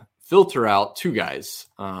to filter out 2 guys.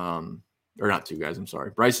 Or not 2 guys, I'm sorry.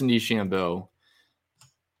 Bryson DeChambeau,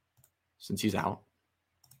 since he's out.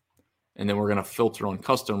 And then we're going to filter on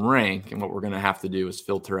custom rank. And what we're going to have to do is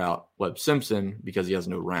filter out Webb Simpson because he has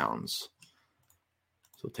no rounds.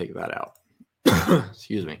 So take that out.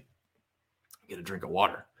 Excuse me. Get a drink of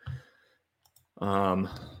water. All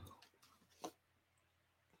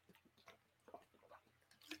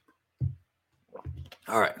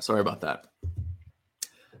right. Sorry about that.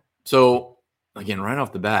 So, again, right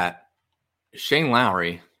off the bat, Shane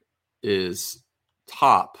Lowry is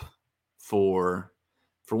top for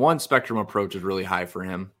one. Spectrum approach is really high for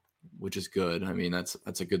him, which is good. I mean, that's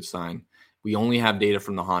a good sign. We only have data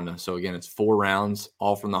from the Honda. So again, it's 4 rounds,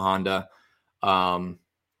 all from the Honda.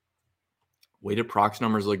 Weighted prox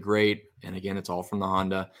numbers look great. And again, it's all from the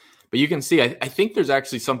Honda. But you can see, I think there's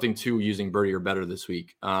actually something to using birdie or better this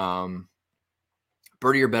week. Birdie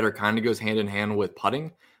or better kind of goes hand in hand with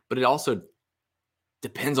putting, but it also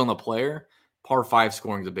depends on the player. Par 5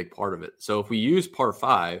 scoring is a big part of it. So if we use par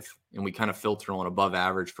 5 and we kind of filter on above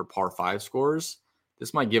average for par 5 scores,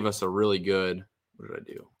 this might give us a really good, what did I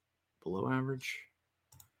do? Below average?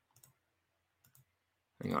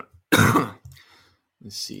 Hang on.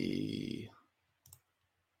 Let's see.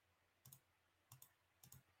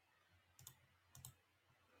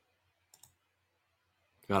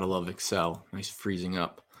 Gotta love Excel. Nice freezing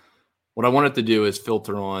up. What I wanted to do is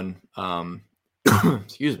filter on,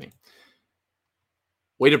 excuse me,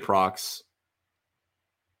 weighted procs,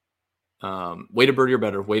 weighted birdie or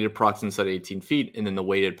better, weighted procs inside 18 feet, and then the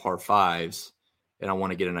weighted par 5s. And I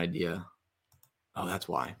want to get an idea. Oh, that's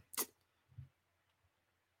why.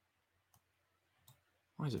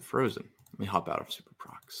 Why is it frozen? Let me hop out of Super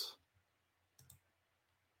Procs.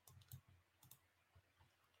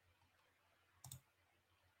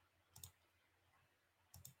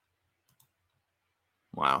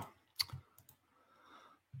 Wow.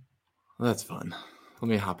 Well, that's fun. Let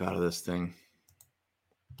me hop out of this thing.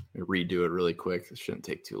 Let me redo it really quick. This shouldn't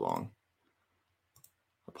take too long.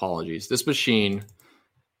 Apologies. This machine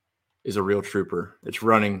is a real trooper. It's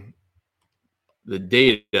running the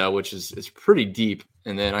data, which is pretty deep.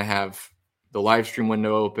 And then I have the live stream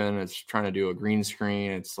window open. It's trying to do a green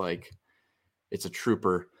screen. It's like, it's a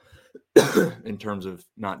trooper in terms of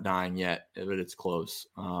not dying yet, but it's close.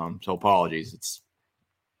 So apologies.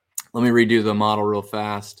 Let me redo the model real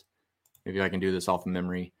fast. Maybe I can do this off of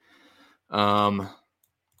memory. Clear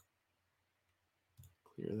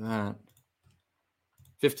that.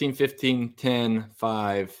 15, 15, 10,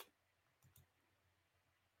 5.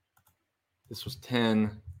 This was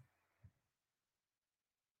 10.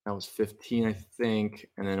 That was 15, I think.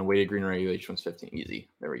 And then a weighted green regulation was 15. Easy.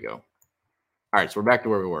 There we go. All right, so we're back to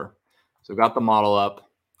where we were. So we got the model up.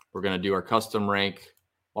 We're going to do our custom rank,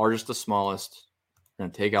 largest to smallest. We're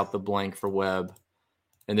going to take out the blank for Webb.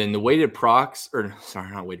 And then the weighted procs, or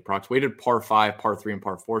sorry, not weighted procs, weighted par 5, par 3, and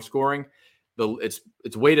par 4 scoring. It's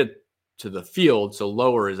weighted to the field, so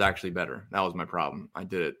lower is actually better. That was my problem. I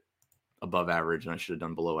did it above average, and I should have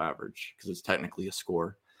done below average because it's technically a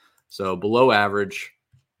score. So below average,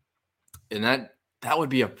 and that would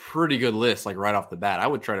be a pretty good list, like right off the bat. I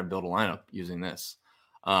would try to build a lineup using this.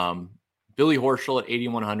 Billy Horschel at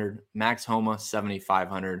 8,100, Max Homa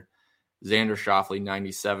 7,500, Xander Schauffele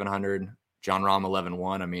 9,700, Jon Rahm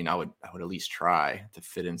 11-1. I mean, I would at least try to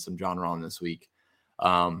fit in some Jon Rahm this week.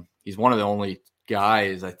 He's one of the only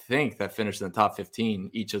guys, I think, that finished in the top 15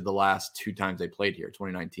 each of the last 2 times they played here,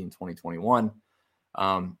 2019, 2021.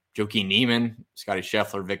 Joaquin Niemann, Scotty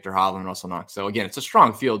Scheffler, Viktor Hovland, Russell Knox. So again, it's a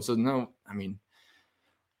strong field. So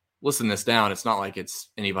listen this down. It's not like it's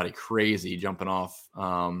anybody crazy jumping off.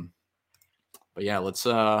 But yeah, let's,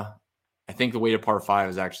 I think the weighted par 5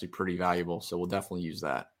 is actually pretty valuable. So we'll definitely use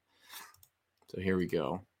that. So here we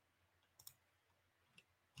go.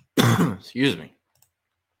 Excuse me.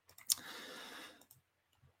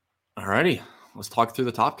 All righty. Let's talk through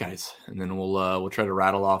the top guys, and then we'll try to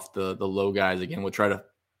rattle off the low guys again. We'll try to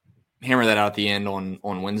hammer that out at the end on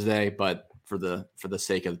Wednesday, but for the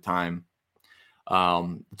sake of the time,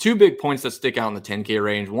 2 big points that stick out in the 10K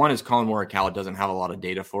range. One is Collin Morikawa doesn't have a lot of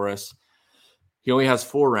data for us. He only has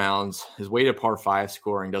 4 rounds. His weighted par 5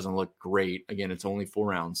 scoring doesn't look great. Again, it's only 4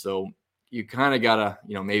 rounds, so you kind of gotta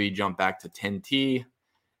maybe jump back to 10T.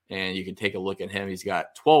 And you can take a look at him. He's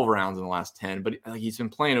got 12 rounds in the last 10, but he's been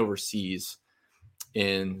playing overseas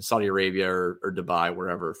in Saudi Arabia or Dubai,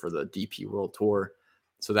 wherever, for the DP World Tour.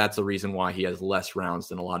 So that's the reason why he has less rounds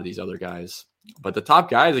than a lot of these other guys. But the top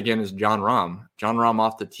guys, again, is Jon Rahm. Jon Rahm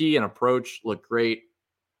off the tee and approach looked great.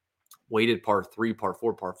 Weighted par 3, par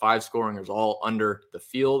 4, par 5 scoring is all under the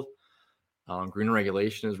field. Green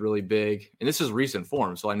regulation is really big. And this is recent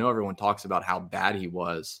form. So I know everyone talks about how bad he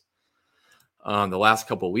was the last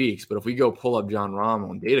couple of weeks, but if we go pull up Jon Rahm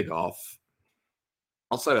on Data Golf,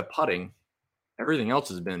 outside of putting, everything else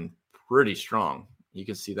has been pretty strong. You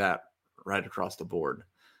can see that right across the board.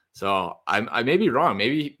 So I may be wrong.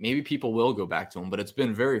 Maybe people will go back to him, but it's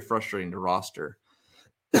been very frustrating to roster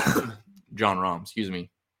Jon Rahm,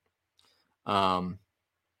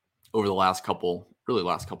 over the last couple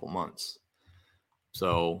months.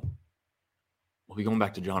 So we'll be going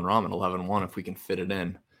back to Jon Rahm at 11-1 if we can fit it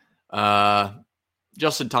in.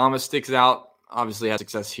 Justin Thomas sticks out. Obviously had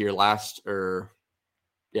success here last year,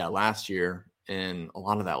 and a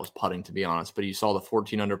lot of that was putting, to be honest. But you saw the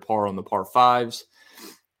 14 under par on the par 5s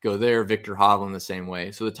go there. Viktor Hovland the same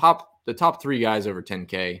way. So the top 3 guys over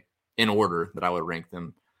 10K in order that I would rank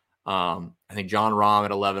them. I think Jon Rahm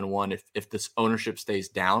at 11-1. If this ownership stays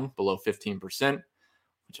down below 15%,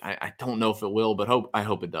 which I don't know if it will, but I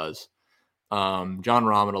hope it does. Jon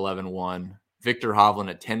Rahm at 11-1. Viktor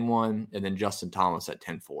Hovland at 10-1, and then Justin Thomas at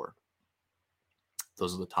 10-4.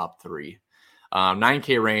 Those are the top 3.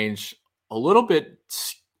 9K range, a little bit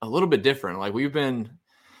different. Like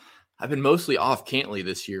I've been mostly off Cantley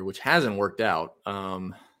this year, which hasn't worked out.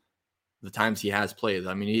 The times he has played.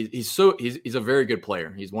 I mean, he's a very good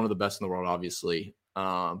player. He's one of the best in the world, obviously.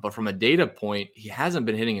 But from a data point, he hasn't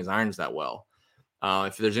been hitting his irons that well.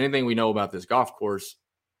 If there's anything we know about this golf course,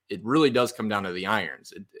 it really does come down to the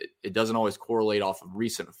irons. It doesn't always correlate off of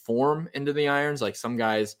recent form into the irons. Like some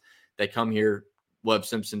guys that come here, Webb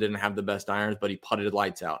Simpson didn't have the best irons, but he putted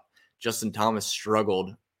lights out. Justin Thomas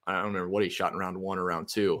struggled. I don't remember what he shot in round 1 or round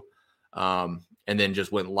 2. And then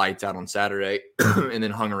just went lights out on Saturday and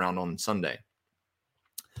then hung around on Sunday.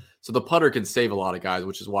 So the putter can save a lot of guys,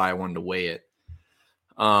 which is why I wanted to weigh it.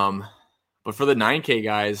 But for the 9K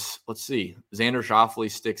guys, let's see. Xander Schauffele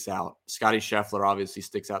sticks out. Scotty Scheffler obviously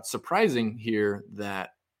sticks out. Surprising here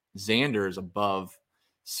that Xander is above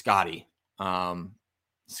Scotty.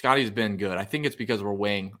 Scotty's been good. I think it's because we're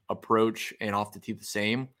weighing approach and off the tee the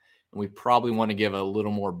same. And we probably want to give a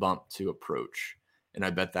little more bump to approach. And I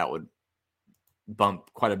bet that would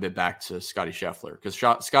bump quite a bit back to Scotty Scheffler, because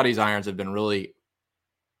Scotty's irons have been way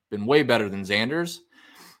better than Xander's.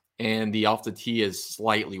 And the off the tee is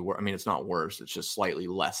slightly worse. I mean, it's not worse. It's just slightly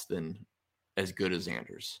less than as good as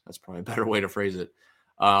Xander's. That's probably a better way to phrase it.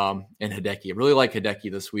 And Hideki. I really like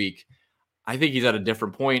Hideki this week. I think he's at a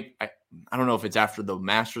different point. I don't know if it's after the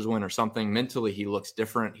Masters win or something. Mentally, he looks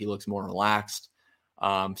different. He looks more relaxed.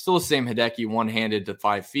 Still the same Hideki, one-handed to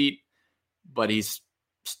 5 feet. But he's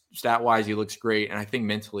stat-wise, he looks great. And I think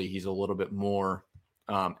mentally, he's a little bit more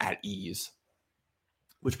at ease,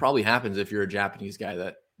 which probably happens if you're a Japanese guy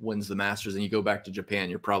that wins the Masters and you go back to Japan.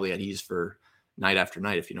 You're probably at ease for night after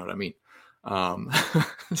night, if you know what I mean.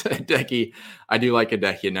 Hideki, I do like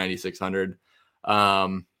Hideki at 9,600.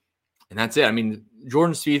 And that's it. I mean,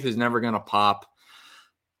 Jordan Spieth is never going to pop.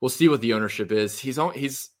 We'll see what the ownership is. He's not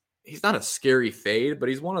a scary fade, but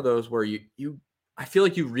he's one of those where I feel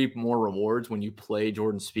like you reap more rewards when you play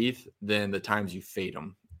Jordan Spieth than the times you fade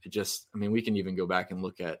him. We can even go back and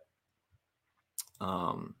look at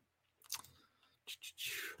Jordan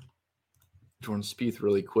Spieth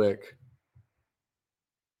really quick.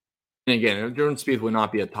 And again, Jordan Spieth would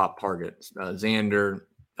not be a top target. Xander,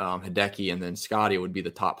 Hideki, and then Scotty would be the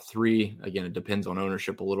top three. Again, it depends on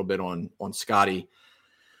ownership a little bit on Scotty,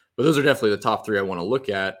 but those are definitely the top three I want to look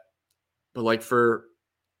at. But like for,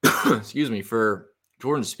 excuse me, for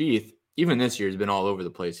Jordan Spieth, even this year, he's been all over the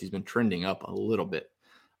place. He's been trending up a little bit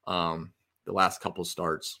the last couple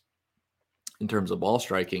starts in terms of ball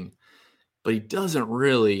striking, but he doesn't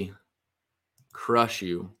really crush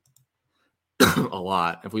you a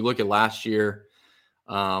lot. If we look at last year,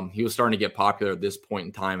 he was starting to get popular at this point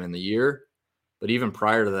in time in the year, but even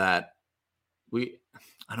prior to that,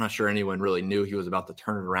 I'm not sure anyone really knew he was about to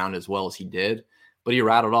turn it around as well as he did, but he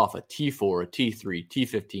rattled off a T4, a T3,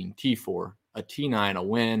 T15, T4, a T9, a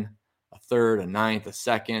win, a third, a ninth, a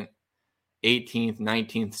second, 18th,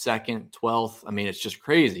 19th, second, 12th. I mean, it's just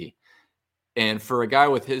crazy. And for a guy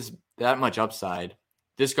with that much upside,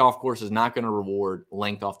 this golf course is not going to reward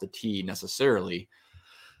length off the tee necessarily.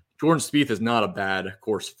 Jordan Spieth is not a bad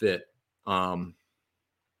course fit on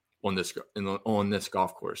this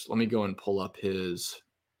golf course. Let me go and pull up his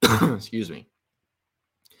excuse me,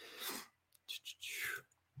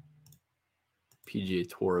 PGA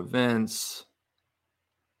Tour events,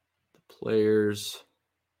 the players.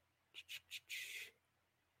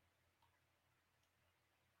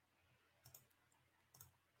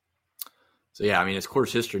 So yeah, I mean, his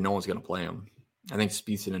course history, no one's going to play him. I think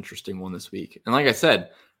Spieth's an interesting one this week. And like I said,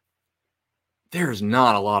 there's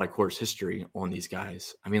not a lot of course history on these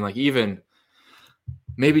guys. I mean, like even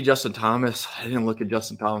maybe Justin Thomas. I didn't look at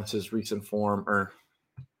Justin Thomas's recent form or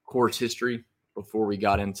course history before we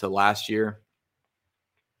got into last year.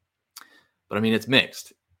 But I mean, it's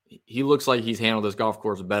mixed. He looks like he's handled this golf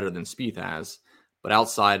course better than Spieth has. But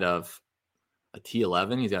outside of a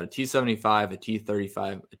T11, he's got a T75, a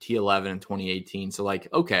T35, a T11 in 2018. So like,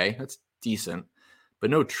 okay, that's decent, but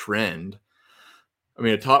no trend. I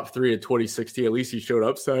mean, a top three in 2016, at least he showed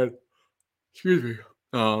upside. Excuse me.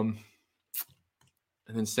 And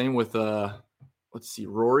then same with, let's see,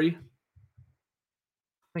 Rory.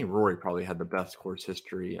 I think Rory probably had the best course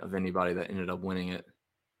history of anybody that ended up winning it.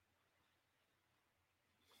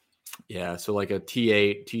 Yeah, so like a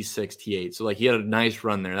T8, T6, T8. So like he had a nice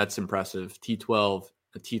run there. That's impressive. T12,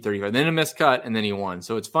 a T35, then a missed cut, and then he won.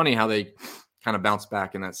 So it's funny how they kind of bounce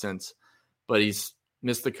back in that sense. But he's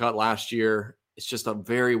missed the cut last year. It's just a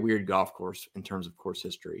very weird golf course in terms of course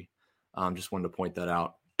history. Just wanted to point that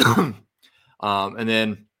out. And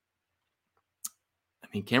then, I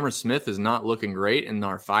mean, Cameron Smith is not looking great in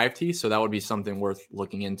our 5T, so that would be something worth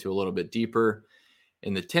looking into a little bit deeper.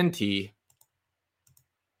 In the 10T,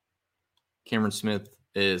 Cameron Smith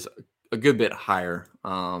is a good bit higher.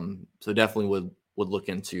 So definitely would look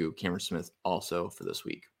into Cameron Smith also for this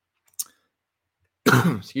week.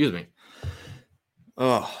 Excuse me.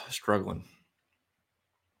 Oh, struggling.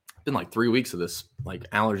 Been like 3 weeks of this, like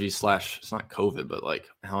allergies / it's not COVID, but like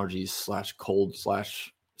allergies / cold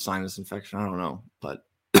 / sinus infection. I don't know, but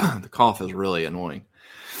the cough is really annoying.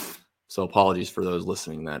 So apologies for those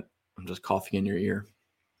listening that I'm just coughing in your ear.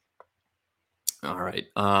 All right.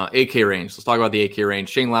 AK range. Let's talk about the AK range.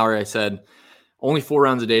 Shane Lowry, I said, only 4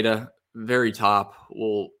 rounds of data, very top.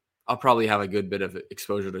 I'll probably have a good bit of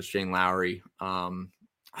exposure to Shane Lowry. I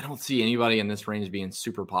don't see anybody in this range being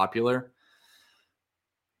super popular.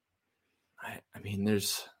 I mean,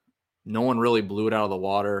 there's no one really blew it out of the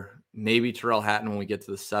water. Maybe Tyrrell Hatton when we get to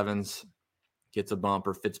the 7s gets a bump,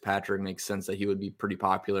 or Fitzpatrick makes sense that he would be pretty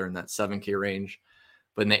popular in that 7K range.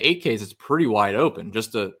 But in the 8Ks, it's pretty wide open.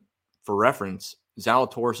 Just for reference,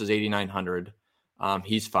 Zalatoris is 8,900.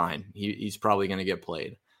 He's fine. He's probably going to get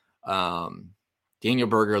played. Daniel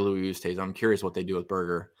Berger, Louis Oosthuizen. I'm curious what they do with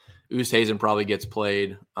Berger. Oosthuizen probably gets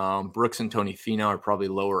played. Brooks and Tony Finau are probably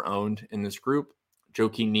lower owned in this group.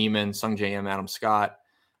 Joaquin Niemann, Sungjae Im, Adam Scott,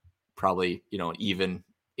 probably, even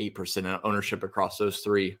 8% ownership across those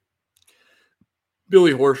three.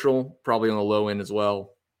 Billy Horschel, probably on the low end as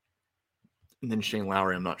well. And then Shane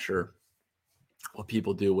Lowry, I'm not sure what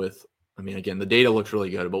people do with. I mean, again, the data looks really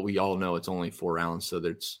good, but we all know it's only 4 rounds. So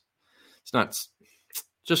it's not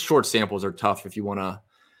just short samples are tough if you want to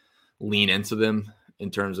lean into them in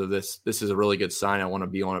terms of this. This is a really good sign. I want to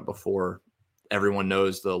be on it before everyone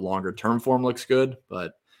knows the longer term form looks good.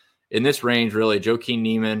 But in this range, really, Joaquin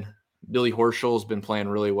Niemann, Billy Horschel has been playing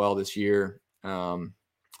really well this year. And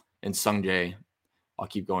Sungjae, I'll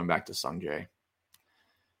keep going back to Sungjae.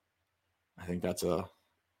 I think that's a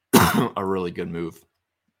really good move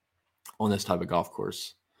on this type of golf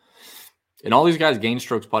course. And all these guys gain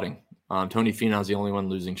strokes putting. Tony Finau is the only one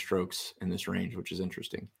losing strokes in this range, which is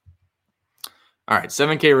interesting. All right,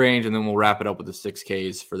 7K range, and then we'll wrap it up with the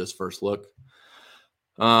 6Ks for this first look.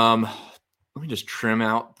 Let me just trim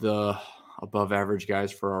out the above average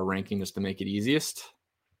guys for our ranking just to make it easiest.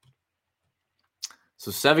 So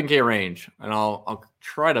 7K range, and I'll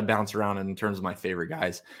try to bounce around in terms of my favorite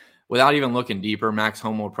guys. Without even looking deeper, Max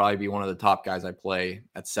Homa will probably be one of the top guys I play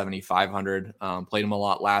at 7,500. Played him a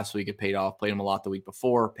lot last week. It paid off. Played him a lot the week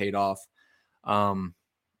before. Paid off.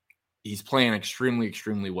 He's playing extremely,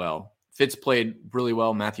 extremely well. Fitz played really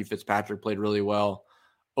well. Matthew Fitzpatrick played really well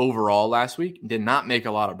overall last week. Did not make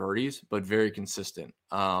a lot of birdies, but very consistent.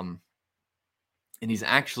 And he's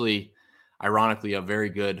actually, ironically, a very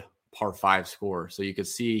good par 5 scorer. So you can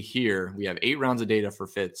see here, we have 8 rounds of data for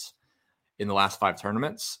Fitz in the last 5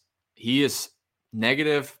 tournaments. He is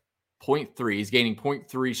negative 0.3. He's gaining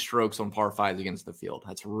 0.3 strokes on par 5s against the field.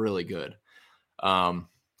 That's really good. I'm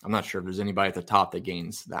not sure if there's anybody at the top that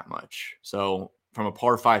gains that much. So from a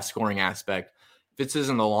par 5 scoring aspect, Fitz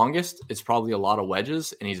isn't the longest. It's probably a lot of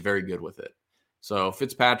wedges, and he's very good with it. So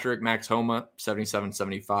Fitzpatrick, Max Homa, 77,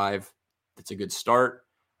 75. That's a good start.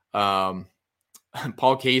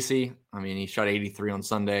 Paul Casey, I mean, he shot 83 on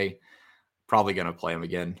Sunday. Probably going to play him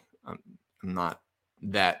again. I'm not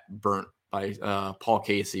that burnt by Paul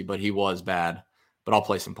Casey, but he was bad. But I'll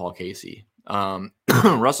play some Paul Casey.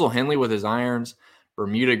 Russell Henley with his irons,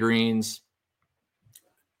 Bermuda greens.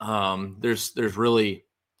 There's really,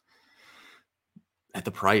 at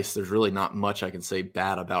the price, there's really not much I can say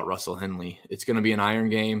bad about Russell Henley. It's going to be an iron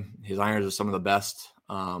game. His irons are some of the best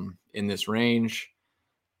in this range.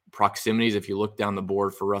 Proximities, if you look down the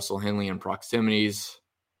board for Russell Henley and proximities,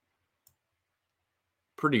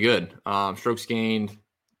 pretty good. Strokes gained,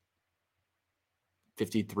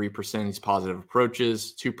 53%. He's positive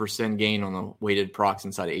approaches, 2% gain on the weighted prox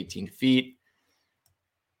inside of 18 feet.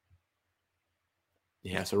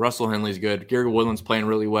 Yeah, so Russell Henley's good. Gary Woodland's playing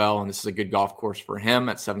really well, and this is a good golf course for him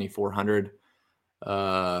at 7,400.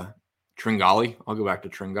 Tringali, I'll go back to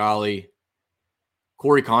Tringali.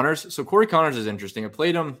 Corey Connors. So Corey Connors is interesting. I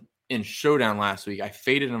played him in Showdown last week. I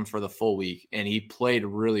faded him for the full week, and he played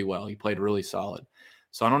really well. He played really solid.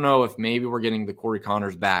 So I don't know if maybe we're getting the Corey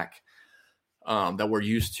Connors back that we're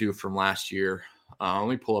used to from last year. Let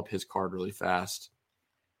me pull up his card really fast.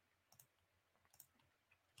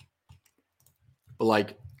 But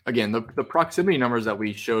like, again, the proximity numbers that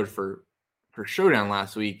we showed for Showdown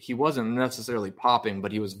last week, he wasn't necessarily popping,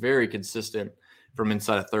 but he was very consistent from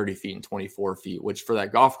inside of 30 feet and 24 feet, which for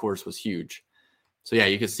that golf course was huge. So yeah,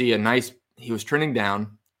 you could see he was trending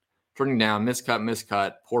down,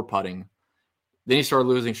 miscut, poor putting. Then he started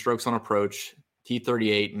losing strokes on approach,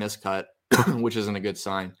 T38, miscut, which isn't a good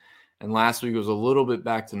sign. And last week was a little bit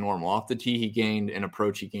back to normal. Off the tee, he gained an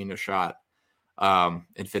approach, he gained a shot, and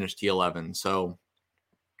finished T11. So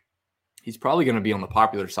he's probably going to be on the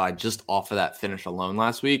popular side just off of that finish alone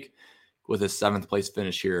last week with his 7th place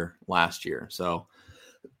finish here last year. So,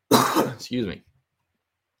 excuse me.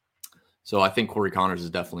 So I think Corey Connors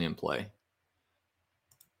is definitely in play.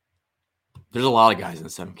 There's a lot of guys in the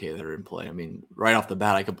 7K that are in play. I mean, right off the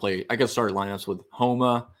bat, I could start lineups with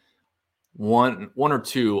Homa, one or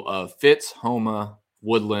two of Fitz, Homa,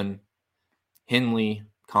 Woodland, Henley,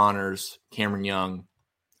 Connors, Cameron Young.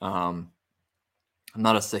 I'm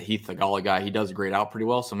not a Sahith Theegala guy. He does grade out pretty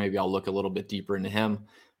well, so maybe I'll look a little bit deeper into him,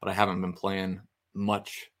 but I haven't been playing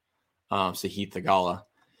much Sahith Theegala.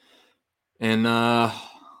 And low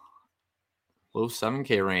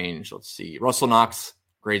 7K range, let's see. Russell Knox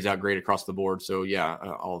grades out great across the board. So, yeah,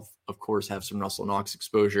 I'll, of course, have some Russell Knox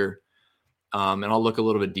exposure. And I'll look a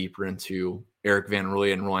little bit deeper into Eric Van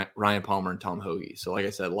Rooyen and Ryan Palmer and Tom Hoge. So, like I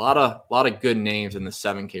said, a lot of good names in the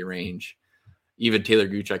 7K range. Even Taylor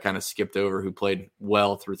Gooch, I kind of skipped over, who played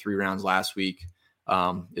well through 3 rounds last week,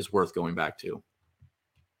 is worth going back to.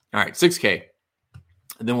 All right, 6K.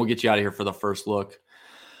 And then we'll get you out of here for the first look.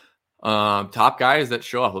 Top guys that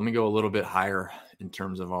show up. Let me go a little bit higher in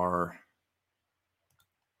terms of our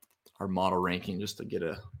model ranking just to get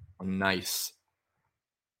a nice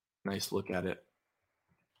look at it.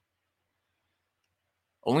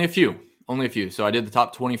 Only a few. So I did the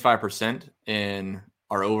top 25% in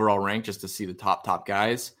our overall rank just to see the top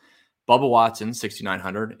guys. Bubba Watson,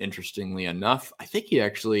 6,900. Interestingly enough, I think he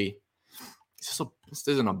actually, this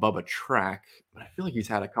isn't a Bubba track, but I feel like he's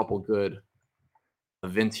had a couple good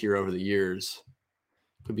events here over the years.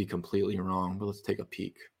 Could be completely wrong, but let's take a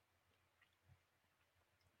peek.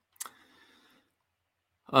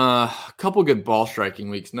 A couple good ball striking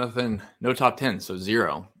weeks. No top 10, so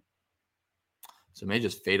 0. So may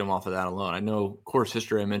just fade him off of that alone. I know course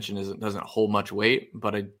history I mentioned doesn't hold much weight,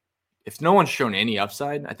 but if no one's shown any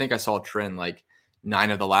upside, I think I saw a trend like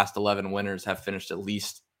 9 of the last 11 winners have finished at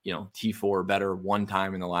least, T4 or better one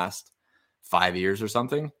time in the last 5 years or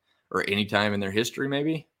something, or any time in their history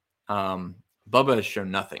maybe. Bubba has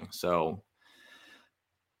shown nothing. So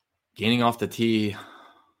gaining off the tee,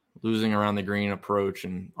 losing around the green approach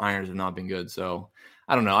and irons have not been good. So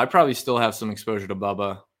I don't know. I probably still have some exposure to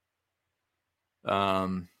Bubba.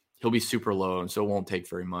 He'll be super low, and so it won't take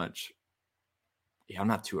very much. Yeah, I'm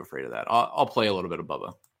not too afraid of that. I'll play a little bit of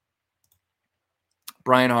Bubba.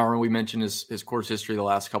 Brian Harman, we mentioned his course history the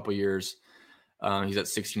last couple of years. He's at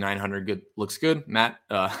 6,900. Good, looks good.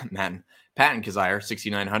 Patton Kizzire,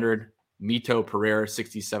 6,900. Mito Pereira,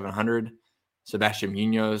 6,700. Sebastian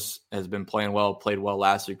Munoz has been playing well, played well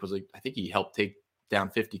last week. I think he helped take down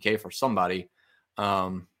 50K for somebody.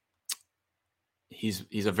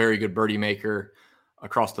 He's a very good birdie maker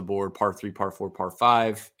across the board, par 3, par 4, par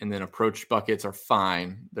 5. And then approach buckets are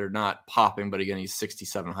fine. They're not popping, but again, he's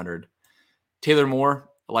 6,700. Taylor Moore,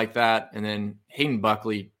 I like that. And then Hayden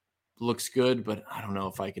Buckley looks good, but I don't know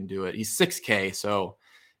if I can do it. He's 6K, so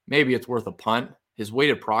maybe it's worth a punt. His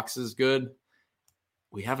weighted prox is good.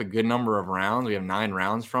 We have a good number of rounds. We have 9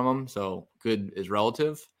 rounds from him, so good is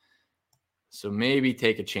relative. So maybe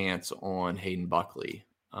take a chance on Hayden Buckley.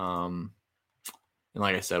 And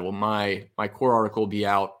like I said, well, my core article will be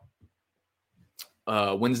out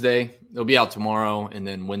Wednesday. It'll be out tomorrow, and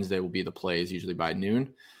then Wednesday will be the plays, usually by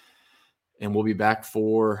noon. And we'll be back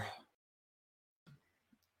for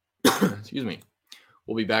excuse me.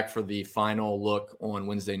 We'll be back for the final look on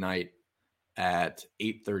Wednesday night at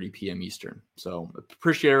 8:30 p.m. Eastern. So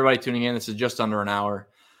appreciate everybody tuning in. This is just under an hour.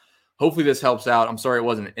 Hopefully this helps out. I'm sorry it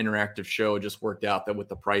wasn't an interactive show. It just worked out that with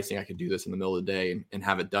the pricing, I could do this in the middle of the day and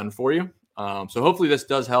have it done for you. So hopefully this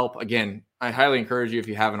does help. Again, I highly encourage you, if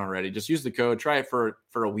you haven't already, just use the code, try it for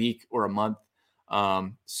a week or a month.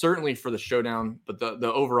 Certainly for the showdown, but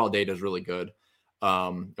the overall data is really good.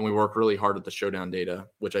 And we work really hard with the showdown data,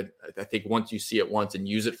 which I think once you see it once and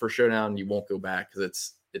use it for showdown, you won't go back,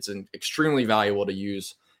 because it's extremely valuable to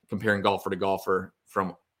use comparing golfer to golfer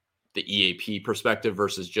from the EAP perspective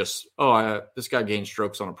versus just, this guy gained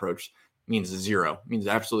strokes on approach, means 0, means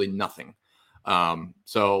absolutely nothing.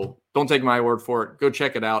 So don't take my word for it. Go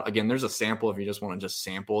check it out. Again, there's a sample if you just want to just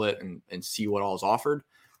sample it and see what all is offered,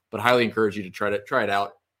 but highly encourage you to try it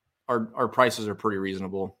out. Our prices are pretty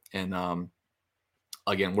reasonable. And,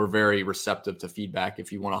 again, we're very receptive to feedback.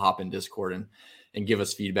 If you want to hop in Discord and give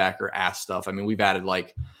us feedback or ask stuff. I mean, we've added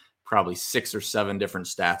like probably 6 or 7 different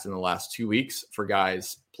stats in the last 2 weeks for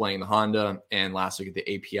guys playing the Honda, and last week at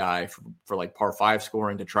the API for like par 5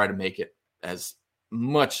 scoring, to try to make it as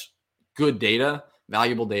much good data,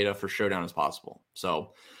 valuable data for showdown as possible.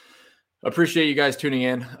 So appreciate you guys tuning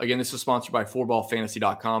in. Again, this is sponsored by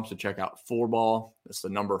 4ballfantasy.com. So check out 4ball. That's the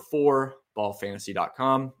number 4,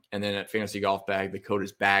 ballfantasy.com. And then at Fantasy Golf Bag, the code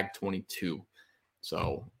is BAG22.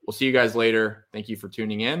 So we'll see you guys later. Thank you for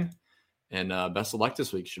tuning in, and best of luck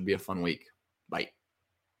this week. Should be a fun week. Bye.